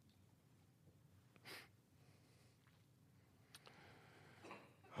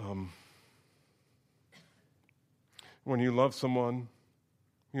 When you love someone,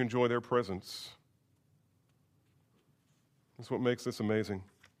 you enjoy their presence. That's what makes this amazing.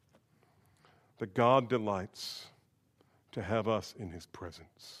 That God delights to have us in his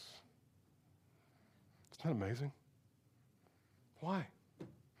presence. Isn't that amazing? Why?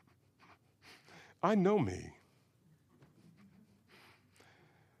 I know me.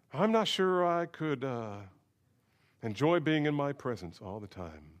 I'm not sure I could enjoy being in my presence all the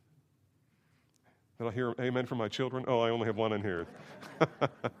time. Did I hear amen from my children? Oh, I only have one in here.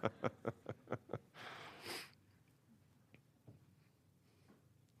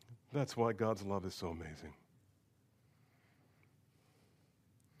 That's why God's love is so amazing.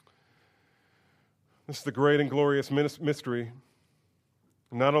 This is the great and glorious mystery.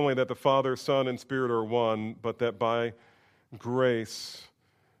 Not only that the Father, Son, and Spirit are one, but that by grace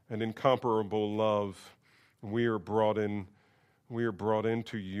and incomparable love, we are brought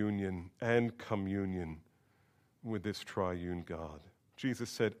into union and communion with this triune God. Jesus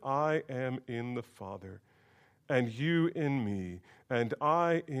said, I am in the Father, and you in me, and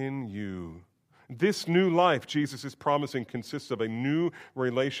I in you. This new life Jesus is promising consists of a new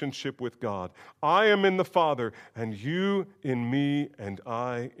relationship with God. I am in the Father, and you in me, and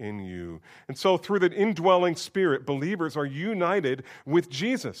I in you. And so through the indwelling Spirit, believers are united with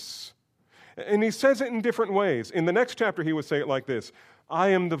Jesus. And he says it in different ways. In the next chapter, he would say it like this: I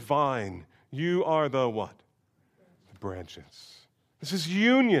am the vine, you are the what? The branches. This is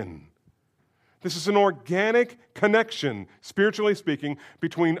union. This is an organic connection, spiritually speaking,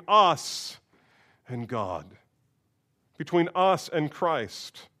 between us and God, between us and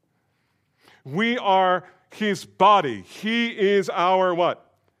Christ. We are his body. He is our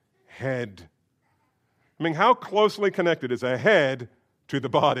what? Head. I mean, how closely connected is a head to the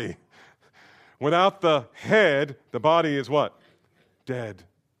body? Without the head, the body is what? Dead.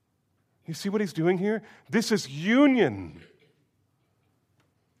 You see what he's doing here? This is union.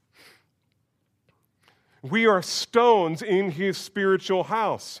 We are stones in his spiritual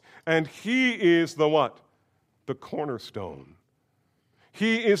house, and he is the what? The cornerstone.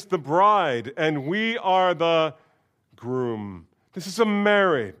 He is the bride, and we are the groom. This is a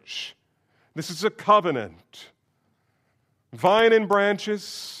marriage. This is a covenant. Vine and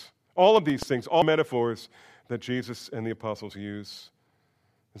branches, all of these things, all metaphors that Jesus and the apostles use,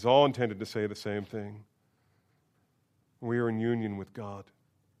 is all intended to say the same thing. We are in union with God.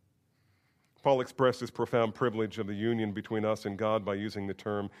 Paul expressed this profound privilege of the union between us and God by using the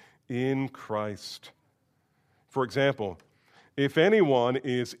term in Christ. For example, if anyone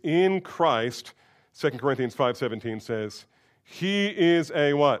is in Christ, 2 Corinthians 5:17 says, he is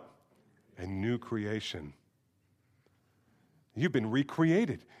a what? A new creation. You've been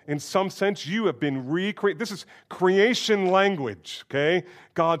recreated. In some sense, you have been recreated. This is creation language, okay?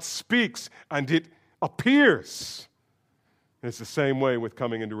 God speaks and it appears. It's the same way with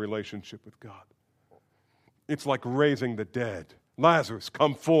coming into relationship with God. It's like raising the dead. Lazarus,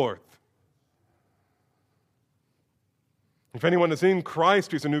 come forth. If anyone is in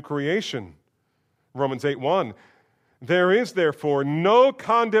Christ, he's a new creation. Romans 8:1. There is therefore no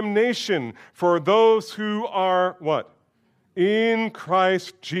condemnation for those who are what? In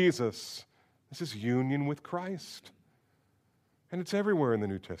Christ Jesus. This is union with Christ. And it's everywhere in the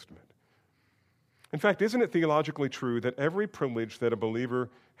New Testament. In fact, isn't it theologically true that every privilege that a believer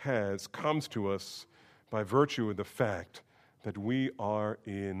has comes to us by virtue of the fact that we are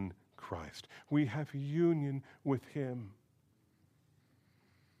in Christ? We have union with Him.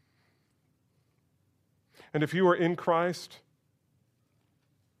 And if you are in Christ,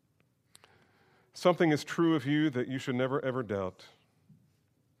 something is true of you that you should never ever doubt.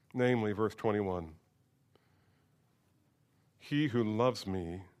 Namely, verse 21. He who loves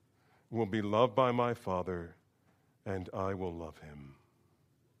me will be loved by my Father, and I will love him.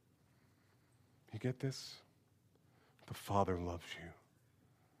 You get this? The Father loves you.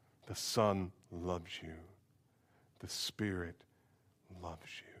 The Son loves you. The Spirit loves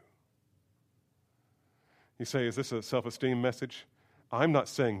you. You say, is this a self-esteem message? I'm not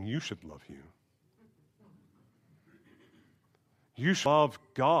saying you should love you. You should love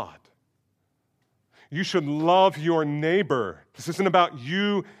God. You should love your neighbor. This isn't about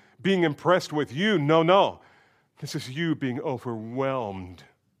you being impressed with you. No. This is you being overwhelmed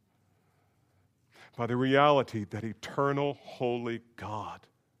by the reality that eternal, holy God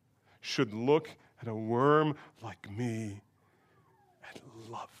should look at a worm like me and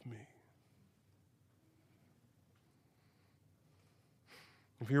love me.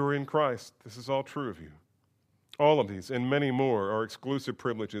 If you are in Christ, this is all true of you. All of these and many more are exclusive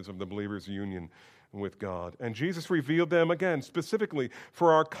privileges of the believer's union with God. And Jesus revealed them again specifically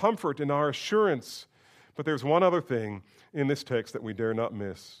for our comfort and our assurance. But there's one other thing in this text that we dare not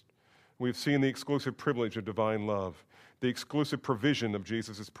miss. We've seen the exclusive privilege of divine love, the exclusive provision of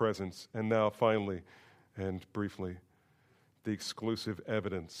Jesus' presence, and now finally and briefly, the exclusive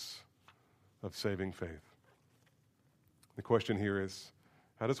evidence of saving faith. The question here is,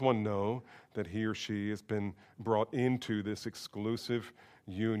 how does one know that he or she has been brought into this exclusive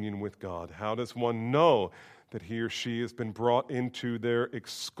union with God? How does one know that he or she has been brought into their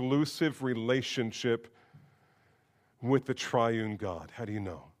exclusive relationship with the triune God? How do you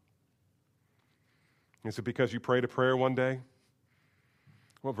know? Is it because you prayed a prayer one day?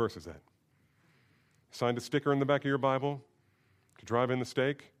 What verse is that? Signed a sticker in the back of your Bible to drive in the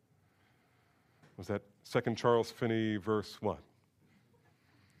stake? Was that 2 Charles Finney verse what?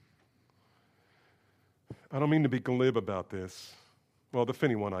 I don't mean to be glib about this. Well, the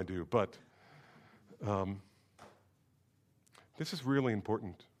Finney one I do, but this is really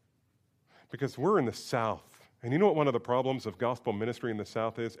important because we're in the South. And you know what one of the problems of gospel ministry in the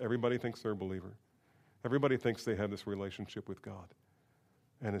South is? Everybody thinks they're a believer. Everybody thinks they have this relationship with God.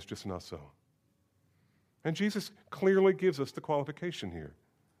 And it's just not so. And Jesus clearly gives us the qualification here.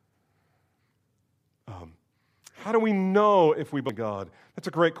 How do we know if we believe God? That's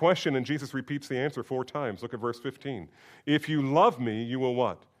a great question, and Jesus repeats the answer 4 times. Look at verse 15. If you love me, you will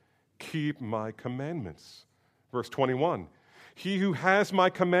what? Keep my commandments. Verse 21. He who has my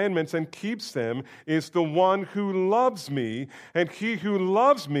commandments and keeps them is the one who loves me, and he who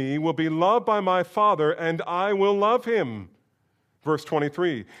loves me will be loved by my Father, and I will love him. Verse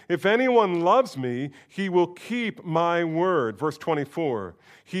 23, if anyone loves me, he will keep my word. Verse 24,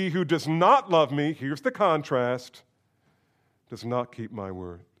 he who does not love me, here's the contrast, does not keep my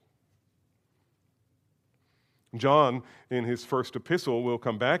word. John, in his first epistle, will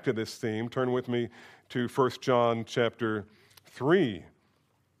come back to this theme. Turn with me to 1 John chapter 3.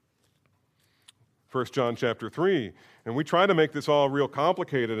 1 John chapter 3. And we try to make this all real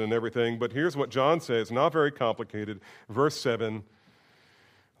complicated and everything, but here's what John says, not very complicated. Verse 7,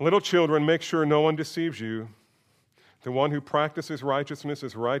 little children, make sure no one deceives you. The one who practices righteousness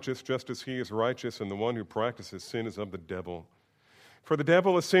is righteous just as he is righteous, and the one who practices sin is of the devil. For the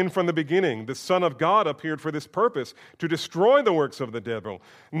devil has sinned from the beginning. The Son of God appeared for this purpose, to destroy the works of the devil.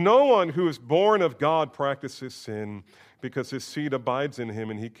 No one who is born of God practices sin, because his seed abides in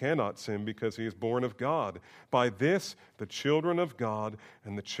him, and he cannot sin because he is born of God. By this, the children of God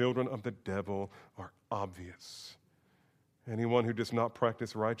and the children of the devil are obvious. Anyone who does not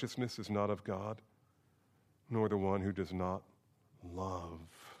practice righteousness is not of God, nor the one who does not love,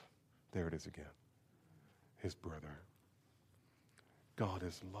 there it is again, his brother. God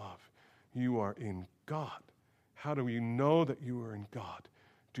is love. You are in God. How do you know that you are in God?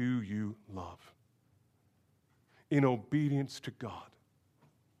 Do you love? In obedience to God.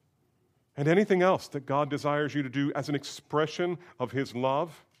 And anything else that God desires you to do as an expression of his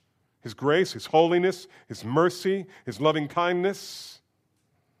love, his grace, his holiness, his mercy, his loving kindness.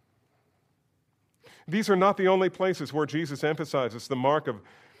 These are not the only places where Jesus emphasizes the mark of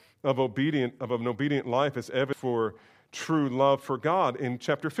of an obedient life is evidence for true love for God. In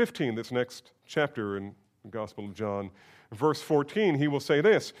chapter 15, this next chapter in the Gospel of John, verse 14, he will say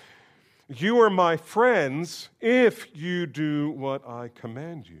this, "You are my friends if you do what I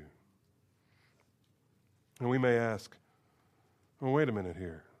command you." And we may ask, well, wait a minute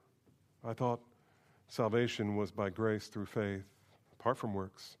here. I thought salvation was by grace through faith, apart from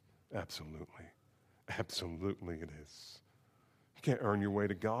works. Absolutely. Absolutely it is. You can't earn your way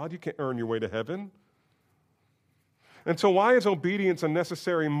to God. You can't earn your way to heaven. And so why is obedience a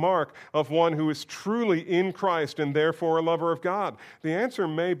necessary mark of one who is truly in Christ and therefore a lover of God? The answer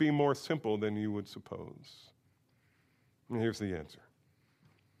may be more simple than you would suppose. And here's the answer.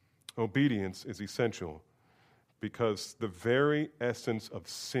 Obedience is essential because the very essence of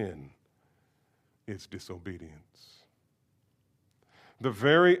sin is disobedience. The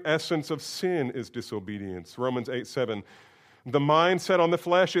very essence of sin is disobedience. Romans 8:7. The mindset on the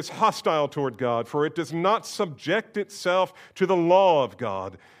flesh is hostile toward God, for it does not subject itself to the law of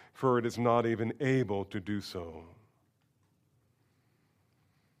God, for it is not even able to do so.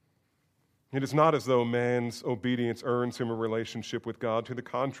 It is not as though man's obedience earns him a relationship with God. To the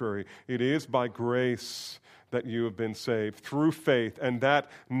contrary, it is by grace that you have been saved through faith, and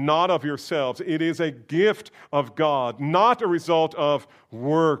that not of yourselves. It is a gift of God, not a result of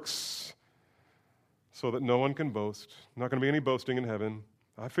works, so that no one can boast. Not going to be any boasting in heaven.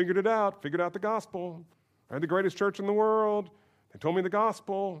 I figured it out, the gospel. I had the greatest church in the world. They told me the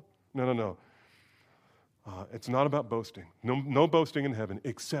gospel. No. It's not about boasting. No boasting in heaven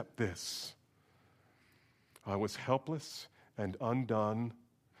except this. I was helpless and undone,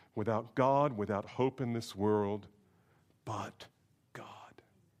 without God, without hope in this world, but God.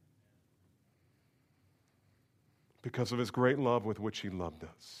 Because of his great love with which he loved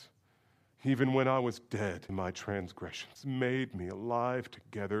us, even when I was dead in my transgressions, made me alive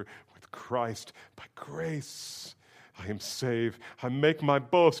together with Christ. By grace I am saved. I make my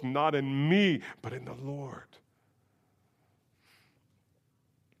boast not in me, but in the Lord.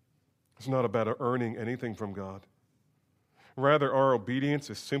 It's not about earning anything from God. Rather, our obedience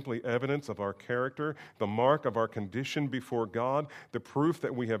is simply evidence of our character, the mark of our condition before God, the proof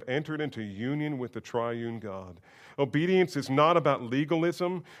that we have entered into union with the triune God. Obedience is not about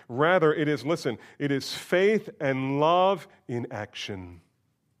legalism. Rather, it is faith and love in action.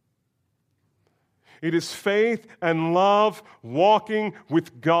 It is faith and love walking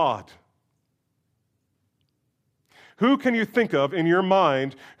with God. Who can you think of in your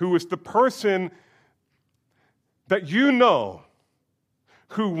mind who is the person that you know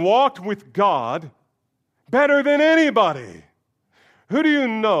who walked with God better than anybody? Who do you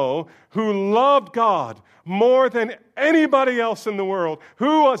know who loved God more than anybody else in the world?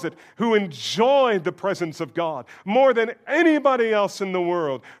 Who was it who enjoyed the presence of God more than anybody else in the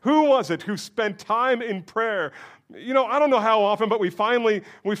world? Who was it who spent time in prayer? I don't know how often, but we find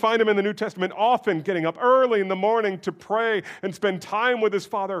him in the New Testament often getting up early in the morning to pray and spend time with his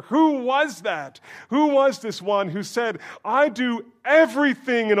Father. Who was that? Who was this one who said, I do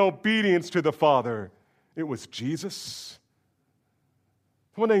everything in obedience to the Father? It was Jesus.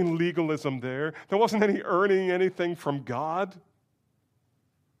 There wasn't any legalism there. There wasn't any earning anything from God.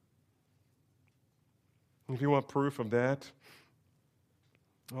 If you want proof of that,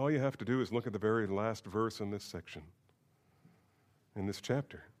 all you have to do is look at the very last verse in this section, in this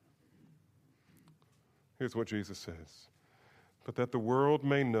chapter. Here's what Jesus says. But that the world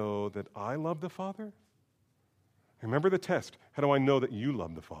may know that I love the Father. Remember the test. How do I know that you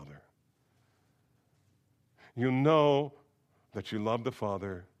love the Father? You know that you love the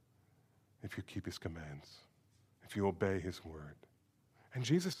Father if you keep his commands, if you obey his word. And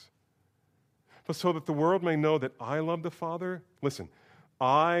Jesus, but so that the world may know that I love the Father, listen,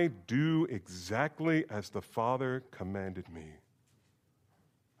 I do exactly as the Father commanded me.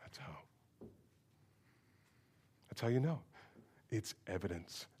 That's how you know. It's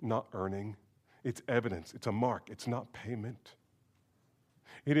evidence, not earning. It's evidence. It's a mark. It's not payment.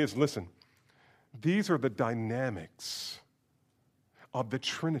 It is, listen, these are the dynamics of the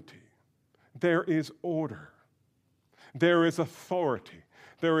Trinity. There is order. There is authority.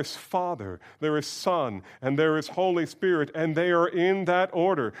 There is Father, there is Son, and there is Holy Spirit, and they are in that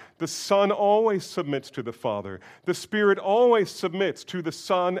order. The Son always submits to the Father. The Spirit always submits to the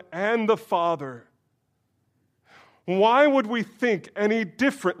Son and the Father. Why would we think any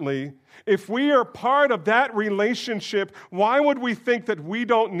differently if we are part of that relationship? Why would we think that we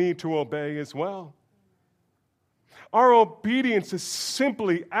don't need to obey as well? Our obedience is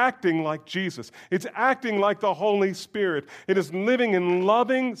simply acting like Jesus. It's acting like the Holy Spirit. It is living in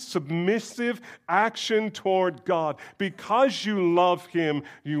loving, submissive action toward God. Because you love Him,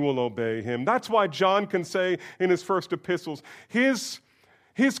 you will obey Him. That's why John can say in his first epistles, His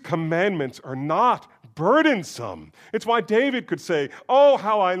commandments are not burdensome. It's why David could say, "Oh,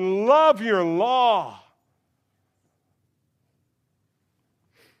 how I love your law."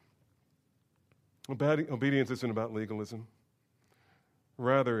 Obedience isn't about legalism.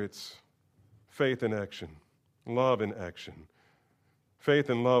 Rather, it's faith in action, love in action. Faith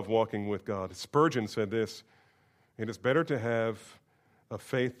and love walking with God. Spurgeon said this, "It is better to have a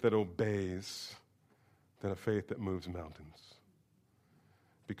faith that obeys than a faith that moves mountains."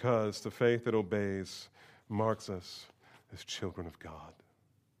 Because the faith that obeys marks us as children of God.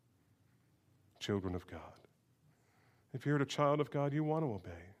 Children of God. If you're a child of God, you want to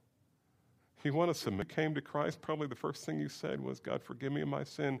obey. You want to submit. You came to Christ, probably the first thing you said was, "God, forgive me of my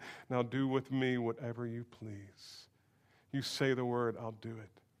sin. Now do with me whatever you please." You say the word, "I'll do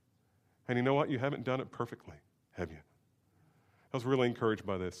it." And you know what? You haven't done it perfectly, have you? I was really encouraged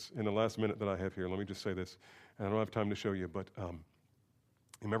by this in the last minute that I have here. Let me just say this, and I don't have time to show you, but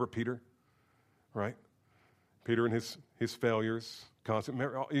remember Peter, right? Peter and his failures.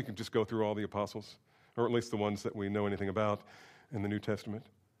 You can just go through all the apostles, or at least the ones that we know anything about in the New Testament.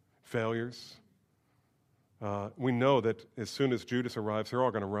 Failures. We know that as soon as Judas arrives, they're all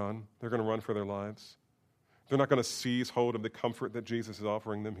going to run. They're going to run for their lives. They're not going to seize hold of the comfort that Jesus is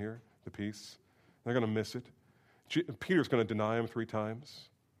offering them here, the peace. They're going to miss it. Peter's going to deny him 3 times.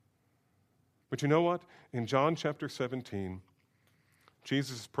 But you know what? In John chapter 17,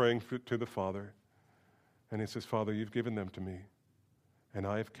 Jesus is praying to the Father, and he says, "Father, you've given them to me, and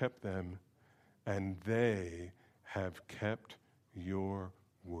I have kept them, and they have kept your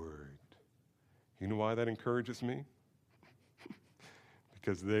word." You know why that encourages me?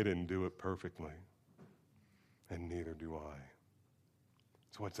 Because they didn't do it perfectly, and neither do I.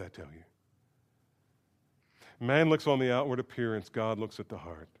 So what's that tell you? Man looks on the outward appearance, God looks at the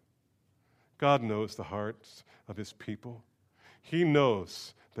heart. God knows the hearts of His people. He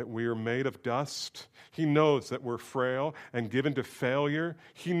knows that we are made of dust. He knows that we're frail and given to failure.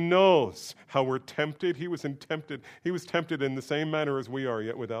 He knows how we're tempted. He was tempted in the same manner as we are,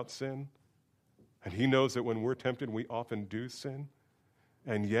 yet without sin. And He knows that when we're tempted, we often do sin.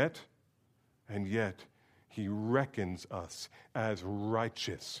 And yet, He reckons us as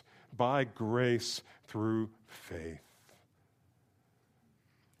righteous by grace through faith.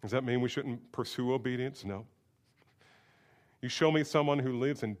 Does that mean we shouldn't pursue obedience? No. You show me someone who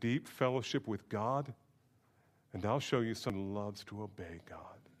lives in deep fellowship with God, and I'll show you someone who loves to obey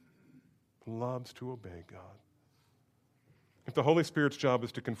God. Loves to obey God. If the Holy Spirit's job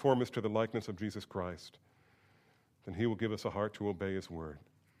is to conform us to the likeness of Jesus Christ, then He will give us a heart to obey His word.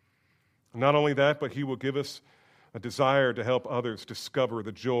 Not only that, but He will give us a desire to help others discover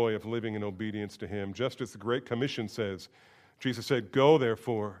the joy of living in obedience to Him. Just as the Great Commission says, Jesus said, Go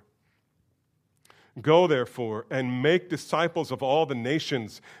therefore, and make disciples of all the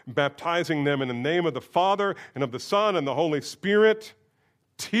nations, baptizing them in the name of the Father and of the Son and the Holy Spirit,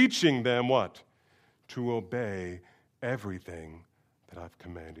 teaching them what? To obey everything that I've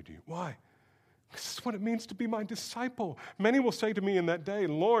commanded you." Why? This is what it means to be my disciple. Many will say to me in that day,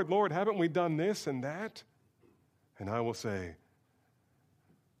 "Lord, Lord, haven't we done this and that?" And I will say,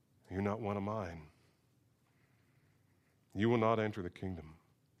 "You're not one of mine. You will not enter the kingdom."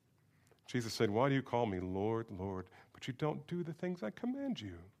 Jesus said, "Why do you call me Lord, Lord, but you don't do the things I command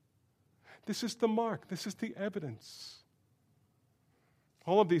you?" This is the mark. This is the evidence.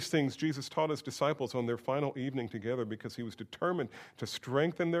 All of these things Jesus taught His disciples on their final evening together because He was determined to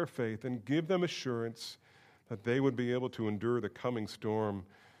strengthen their faith and give them assurance that they would be able to endure the coming storm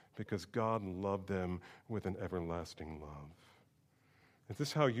because God loved them with an everlasting love. Is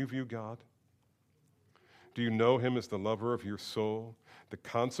this how you view God? Do you know Him as the lover of your soul, the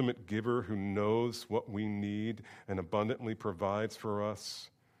consummate giver who knows what we need and abundantly provides for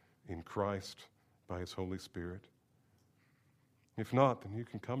us in Christ by His Holy Spirit? If not, then you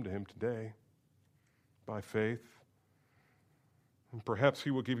can come to Him today by faith, and perhaps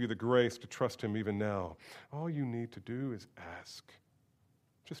He will give you the grace to trust Him even now. All you need to do is ask.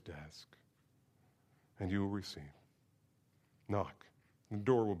 Just ask, and you will receive. Knock, the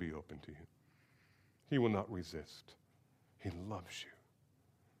door will be open to you. He will not resist. He loves you.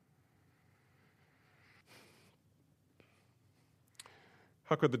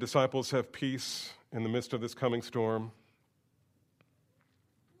 How could the disciples have peace in the midst of this coming storm?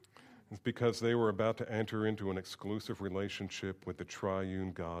 It's because they were about to enter into an exclusive relationship with the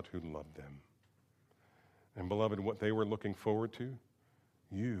triune God who loved them. And beloved, what they were looking forward to,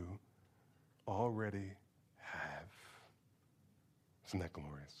 you already have. Isn't that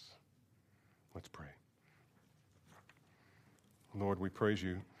glorious? Let's pray. Lord, we praise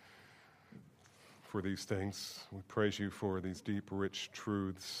you for these things. We praise you for these deep, rich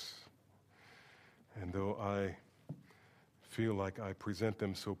truths. And though I feel like I present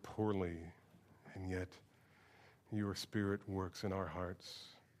them so poorly, and yet your Spirit works in our hearts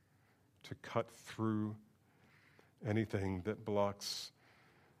to cut through anything that blocks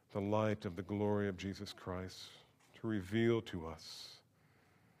the light of the glory of Jesus Christ, to reveal to us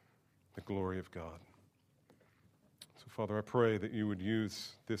the glory of God. So, Father, I pray that you would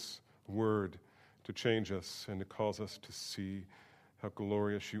use this word to change us and to cause us to see how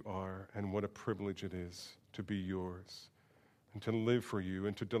glorious you are and what a privilege it is to be yours and to live for you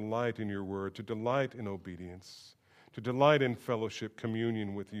and to delight in your word, to delight in obedience, to delight in fellowship,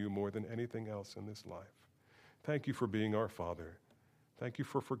 communion with you more than anything else in this life. Thank you for being our Father. Thank you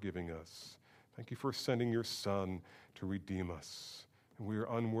for forgiving us. Thank you for sending your Son to redeem us. And we are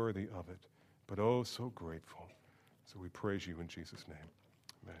unworthy of it, but oh, so grateful. So we praise you in Jesus' name.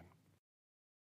 Amen.